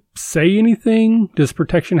 do you say anything? Does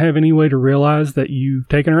protection have any way to realize that you've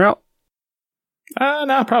taken her out?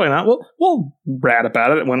 No, probably not. We'll rat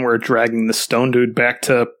about it when we're dragging the stone dude back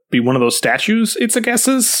to be one of those statues, Itza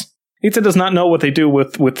guesses. Itza does not know what they do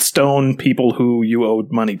with stone people who you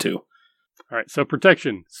owed money to. All right, so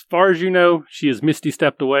protection. As far as you know, she is misty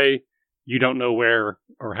stepped away. You don't know where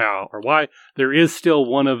or how or why. There is still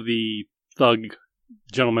one of the thug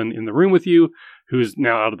gentlemen in the room with you who's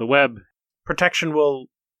now out of the web. Protection will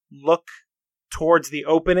look towards the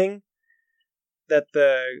opening that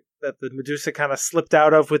the Medusa kind of slipped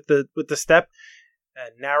out of with the step,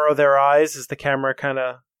 and narrow their eyes as the camera kind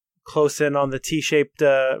of close in on the T-shaped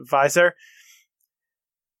visor.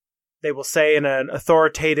 They will say in an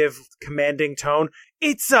authoritative, commanding tone,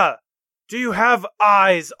 "Itza, do you have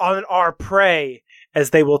eyes on our prey?"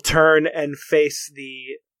 As they will turn and face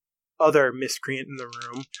the other miscreant in the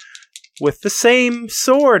room with the same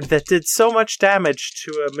sword that did so much damage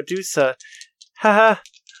to a Medusa. Haha,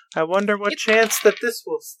 I wonder what chance that this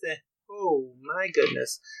will stand. Oh my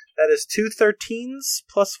goodness. That is 2 13s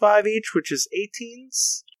plus 5 each, which is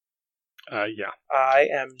 18s. Yeah. I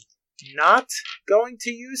am not going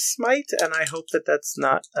to use Smite, and I hope that that's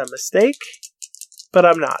not a mistake, but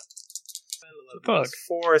I'm not.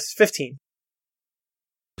 4 is 15.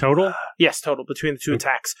 Total? Yes, total, between the two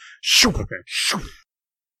attacks. Okay.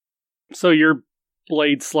 So your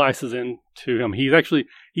blade slices into him.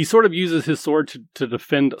 He sort of uses his sword to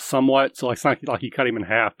defend somewhat, so it's not like you cut him in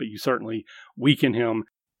half, but you certainly weaken him.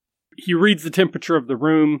 He reads the temperature of the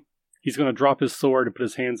room. He's going to drop his sword and put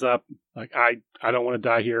his hands up. Like, I don't want to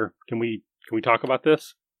die here. Can we talk about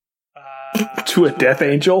this? To a death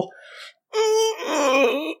angel?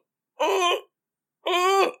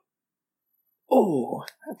 Oh,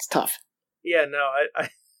 that's tough. Yeah, no, I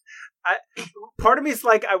part of me is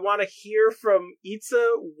like, I want to hear from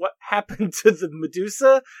Itza what happened to the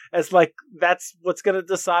Medusa, as like, that's what's going to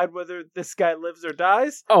decide whether this guy lives or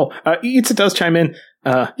dies. Oh, Itza does chime in.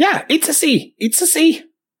 Yeah, it's a C. It's a C.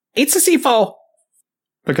 It's a C-fall.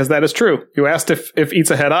 Because that is true. You asked if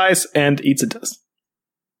Itza had eyes, and Itza does.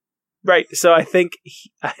 Right, so I think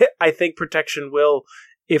protection will,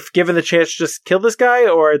 if given the chance, just kill this guy,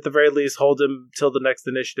 or at the very least hold him till the next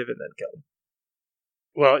initiative and then kill him.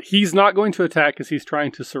 Well, he's not going to attack because he's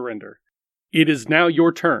trying to surrender. It is now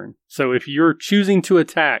your turn. So if you're choosing to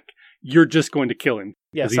attack, you're just going to kill him.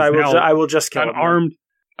 Yes, I will just kill him. Unarmed.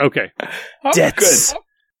 Okay. Debts. Good.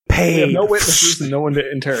 Paid. We have no witnesses and no one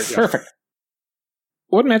to interrogate. Perfect.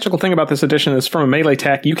 One magical thing about this edition is from a melee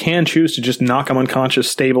attack, you can choose to just knock him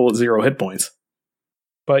unconscious, stable at 0 hit points.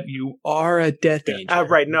 But you are a death angel.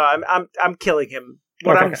 Right, no, I'm killing him.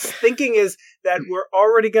 What I'm thinking is that we're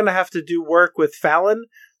already going to have to do work with Fallon,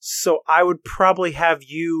 so I would probably have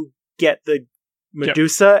you get the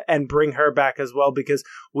Medusa and bring her back as well, because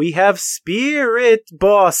we have spirit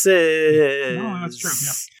bosses. No, that's true.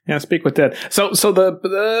 Yeah, speak with dead. So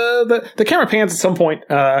the camera pans at some point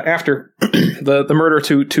after the murder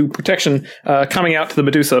to protection, coming out to the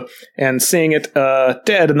Medusa and seeing it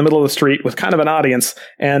dead in the middle of the street with kind of an audience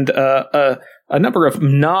and a number of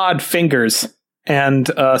gnawed fingers. And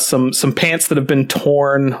some pants that have been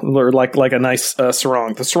torn, or like a nice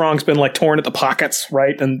sarong. The sarong's been like torn at the pockets,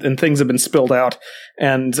 right? And things have been spilled out.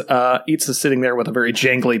 And Itza's sitting there with a very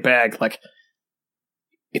jangly bag, like,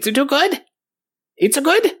 It's a do good? It's a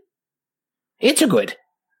good? It's a good.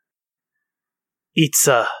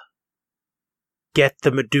 Itza, get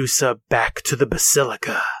the Medusa back to the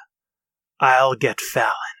Basilica. I'll get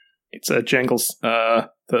Fallon. Itza jangles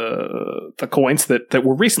the coins that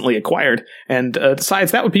were recently acquired, and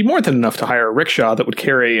decides that would be more than enough to hire a rickshaw that would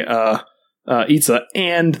carry Itza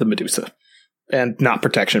and the Medusa, and not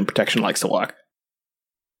protection. Protection likes to walk.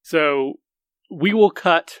 So we will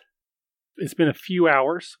cut. It's been a few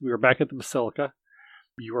hours. We were back at the Basilica.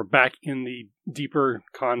 You were back in the deeper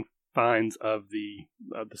confines of the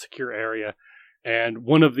secure area, and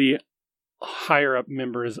one of the higher up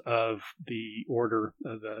members of the order,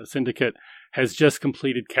 the syndicate, has just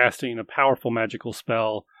completed casting a powerful magical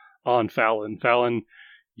spell on Fallon. Fallon,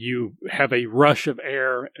 you have a rush of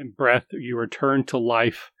air and breath. You return to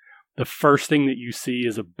life. The first thing that you see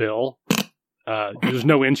is a bill. There's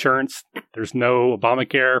no insurance. There's no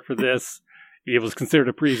Obamacare for this. It was considered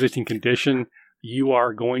a pre-existing condition. You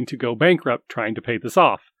are going to go bankrupt trying to pay this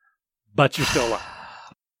off, but you're still alive.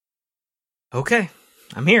 Okay,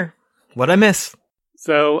 I'm here. What'd I miss?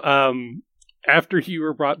 So, after you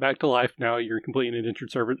were brought back to life, now you're completely an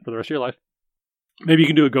indentured servant for the rest of your life. Maybe you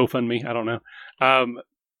can do a GoFundMe. I don't know.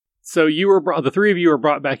 So the three of you are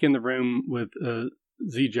brought back in the room with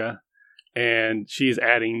Zija, and she's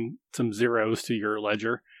adding some zeros to your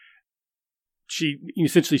ledger. She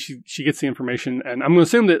gets the information, and I'm going to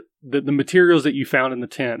assume that the materials that you found in the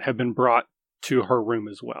tent have been brought to her room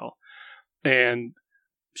as well. And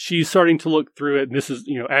she's starting to look through it, and this is,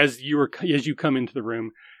 as you come into the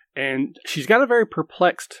room, and she's got a very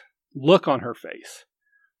perplexed look on her face.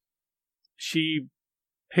 She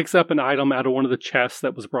picks up an item out of one of the chests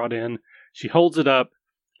that was brought in. She holds it up,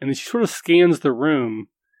 and then she sort of scans the room,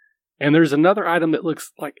 and there's another item that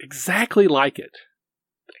looks like exactly like it.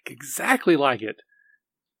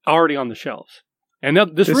 already on the shelves. And now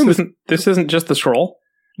this room this isn't just the scroll.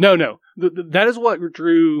 No. That is what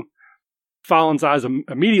drew Fallon's eyes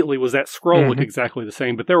immediately, was that scroll looked exactly the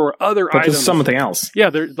same, but there were other items. There's something else. Yeah,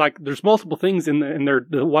 there's multiple things in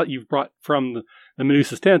what you've brought from the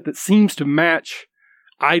Medusa's tent that seems to match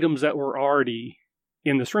items that were already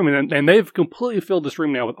in this room. And they've completely filled this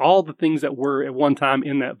room now with all the things that were at one time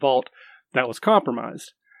in that vault that was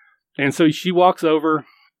compromised. And so she walks over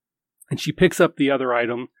and she picks up the other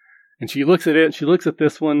item and she looks at it and she looks at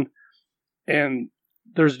this one, and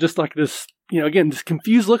there's just like this, again, this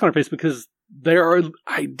confused look on her face because they are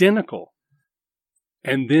identical.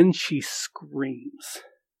 And then she screams.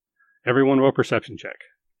 Everyone roll a perception check.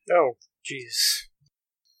 Oh, jeez.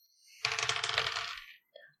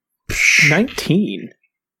 19.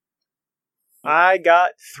 I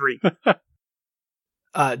got 3.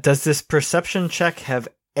 Does this perception check have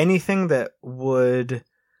anything that would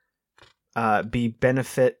be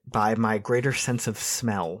benefit by my greater sense of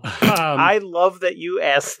smell? I love that you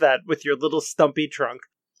asked that with your little stumpy trunk.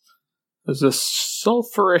 There's a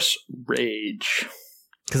sulfurous rage.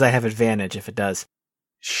 Because I have advantage if it does.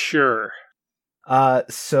 Sure.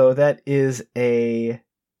 So that is a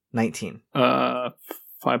 19. 5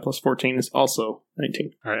 plus 14 is also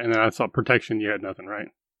 19. All right, and then I saw protection. You had nothing, right?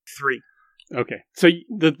 3. Okay. So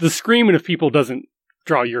the screaming of people doesn't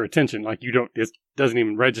draw your attention. Like it doesn't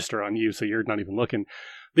even register on you, so you're not even looking.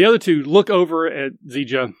 The other two look over at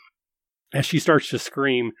Zija as she starts to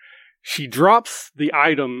scream. She drops the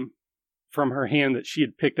item from her hand that she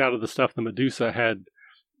had picked out of the stuff the Medusa had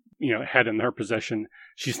in her possession.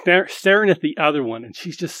 She's staring at the other one, and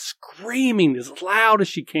she's just screaming as loud as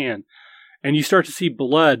she can. And you start to see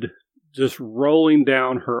blood just rolling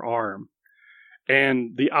down her arm.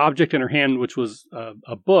 And the object in her hand, which was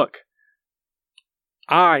a book,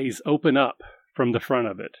 eyes open up from the front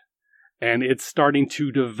of it. And it's starting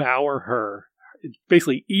to devour her,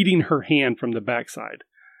 basically eating her hand from the backside.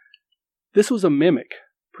 This was a mimic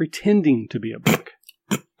pretending to be a book.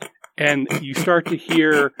 And you start to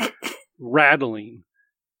hear rattling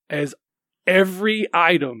as every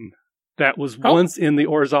item that was once in the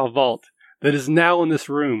Orzhov vault that is now in this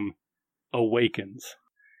room awakens.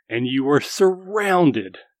 And you are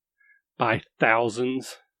surrounded by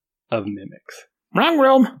thousands of mimics. Wrong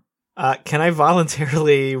room. Can I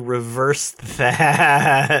voluntarily reverse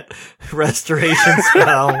that restoration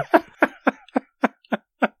spell?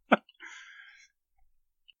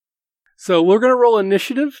 So we're going to roll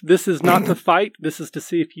initiative. This is not to fight. This is to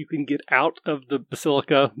see if you can get out of the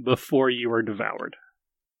basilica before you are devoured.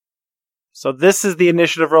 So this is the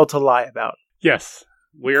initiative roll to lie about. Yes.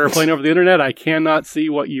 We are playing over the internet. I cannot see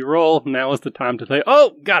what you roll. Now is the time to say,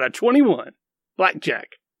 oh, got a 21. Blackjack.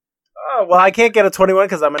 Oh, well, I can't get a 21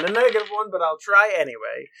 because I'm in a -1, but I'll try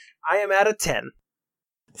anyway. I am at a 10.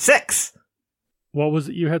 6. What was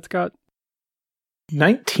it you had, Scott?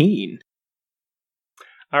 19.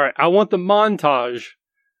 All right. I want the montage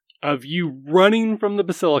of you running from the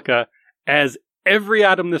basilica as every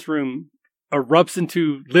item in this room erupts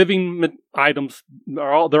into living items.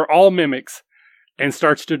 They're all mimics and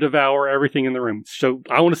starts to devour everything in the room. So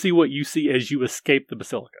I want to see what you see as you escape the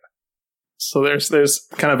basilica. So there's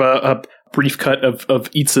kind of a brief cut of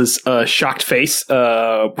Itza's shocked face.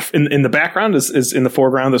 In the background is in the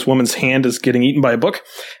foreground. This woman's hand is getting eaten by a book,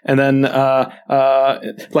 and then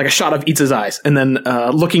like a shot of Itza's eyes, and then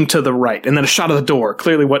looking to the right, and then a shot of the door,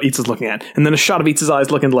 clearly what Itza's looking at, and then a shot of Itza's eyes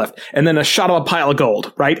looking left, and then a shot of a pile of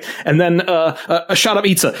gold, right, and then a shot of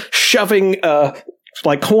Itza shoving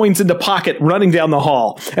like coins into pocket, running down the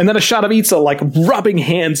hall. And then a shot of Itza, like, rubbing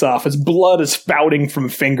hands off as blood is spouting from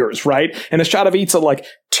fingers, right? And a shot of Itza, like,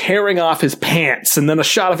 tearing off his pants. And then a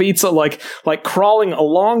shot of Itza, like crawling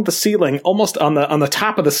along the ceiling, almost on the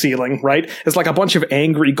top of the ceiling, right? As like a bunch of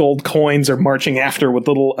angry gold coins are marching after with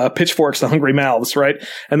little pitchforks to hungry mouths, right?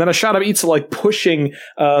 And then a shot of Itza, like, pushing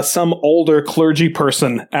some older clergy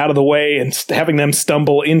person out of the way and having them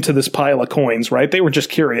stumble into this pile of coins, right? They were just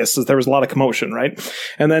curious as there was a lot of commotion, right?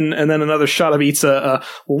 And then another shot of Itza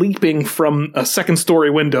leaping from a second story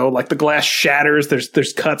window, like the glass shatters.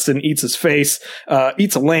 There's cuts in Itza's face.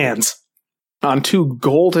 Itza lands on two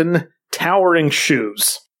golden towering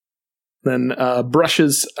shoes. Then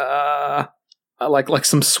brushes like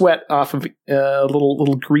some sweat off of a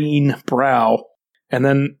little green brow, and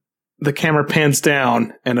then the camera pans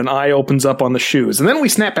down and an eye opens up on the shoes, and then we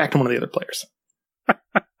snap back to one of the other players.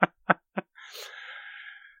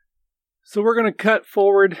 So we're going to cut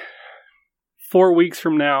forward 4 weeks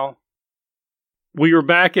from now. We were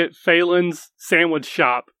back at Phelan's sandwich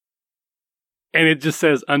shop, and it just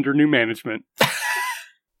says under new management.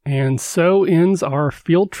 And so ends our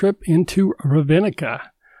field trip into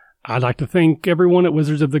Ravenica. I'd like to thank everyone at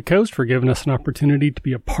Wizards of the Coast for giving us an opportunity to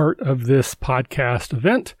be a part of this podcast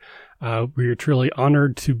event. We are truly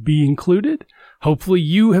honored to be included. Hopefully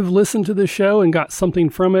you have listened to the show and got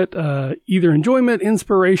something from it, either enjoyment,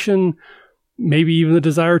 inspiration, maybe even the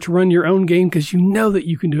desire to run your own game because you know that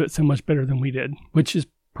you can do it so much better than we did, which is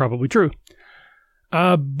probably true.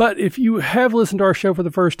 But if you have listened to our show for the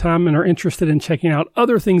first time and are interested in checking out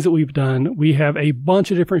other things that we've done, we have a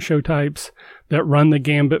bunch of different show types that run the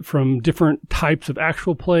gambit from different types of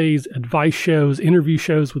actual plays, advice shows, interview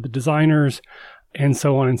shows with the designers, and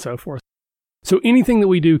so on and so forth. So anything that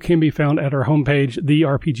we do can be found at our homepage,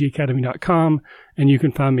 therpgacademy.com, and you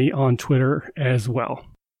can find me on Twitter as well.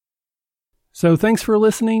 So thanks for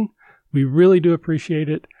listening. We really do appreciate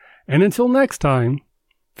it. And until next time,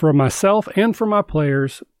 for myself and for my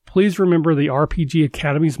players, please remember the RPG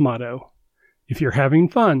Academy's motto: if you're having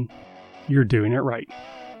fun, you're doing it right.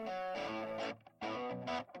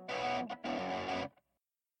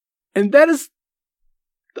 And that is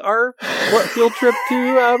our field trip to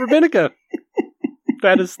Rabbinica.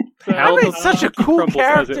 That is I made such a cool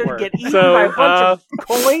character to get eaten by a bunch of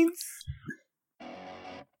coins.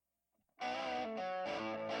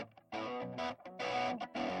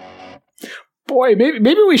 Boy,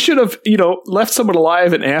 maybe we should have, left someone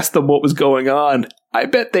alive and asked them what was going on. I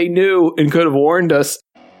bet they knew and could have warned us.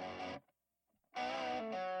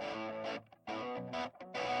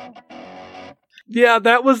 Yeah,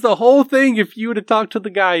 that was the whole thing. If you would have talked to the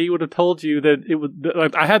guy, he would have told you that it was.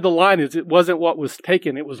 Like, I had the line: "Is it wasn't what was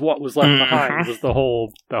taken; it was what was left behind." Was the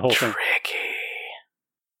whole thing. Tricky.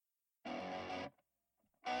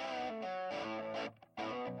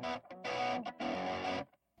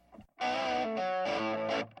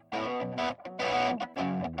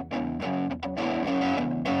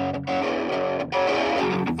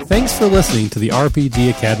 Thanks for listening to the RPG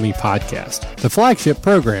Academy podcast, the flagship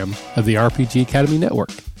program of the RPG Academy Network.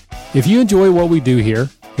 If you enjoy what we do here,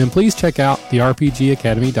 then please check out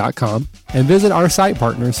therpgacademy.com and visit our site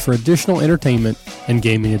partners for additional entertainment and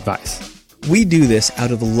gaming advice. We do this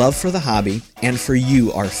out of love for the hobby and for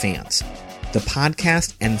you, our fans. The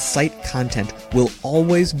podcast and site content will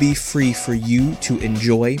always be free for you to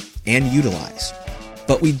enjoy and utilize.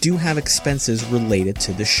 But we do have expenses related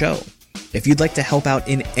to the show. If you'd like to help out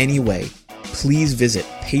in any way, please visit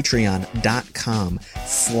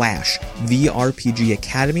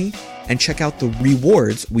patreon.com/therpgacademy and check out the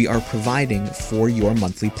rewards we are providing for your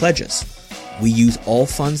monthly pledges. We use all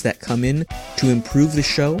funds that come in to improve the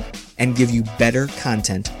show and give you better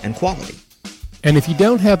content and quality. And if you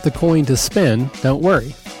don't have the coin to spend, don't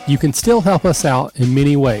worry. You can still help us out in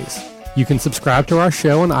many ways. You can subscribe to our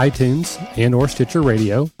show on iTunes and or Stitcher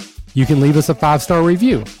Radio. You can leave us a 5-star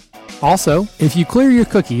review. Also, if you clear your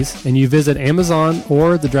cookies and you visit Amazon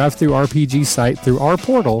or the DriveThruRPG site through our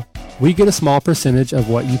portal, we get a small percentage of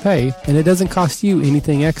what you pay, and it doesn't cost you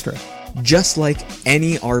anything extra. Just like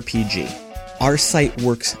any RPG, our site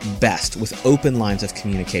works best with open lines of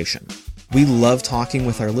communication. We love talking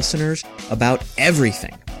with our listeners about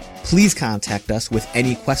everything. Please contact us with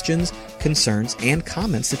any questions, concerns, and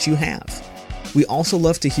comments that you have. We also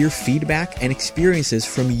love to hear feedback and experiences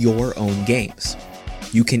from your own games.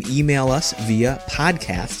 You can email us via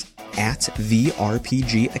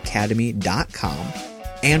podcast@therpgacademy.com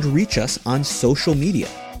and reach us on social media,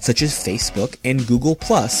 such as Facebook and Google+,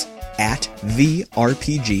 at The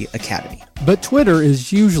RPG Academy. But Twitter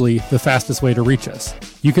is usually the fastest way to reach us.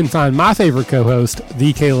 You can find my favorite co-host,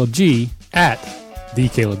 The Caleb G, at The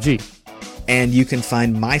Caleb G. And you can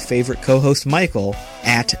find my favorite co-host, Michael,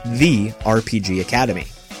 at The RPG Academy.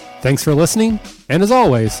 Thanks for listening, and as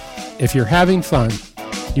always, if you're having fun,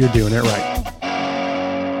 you're doing it right.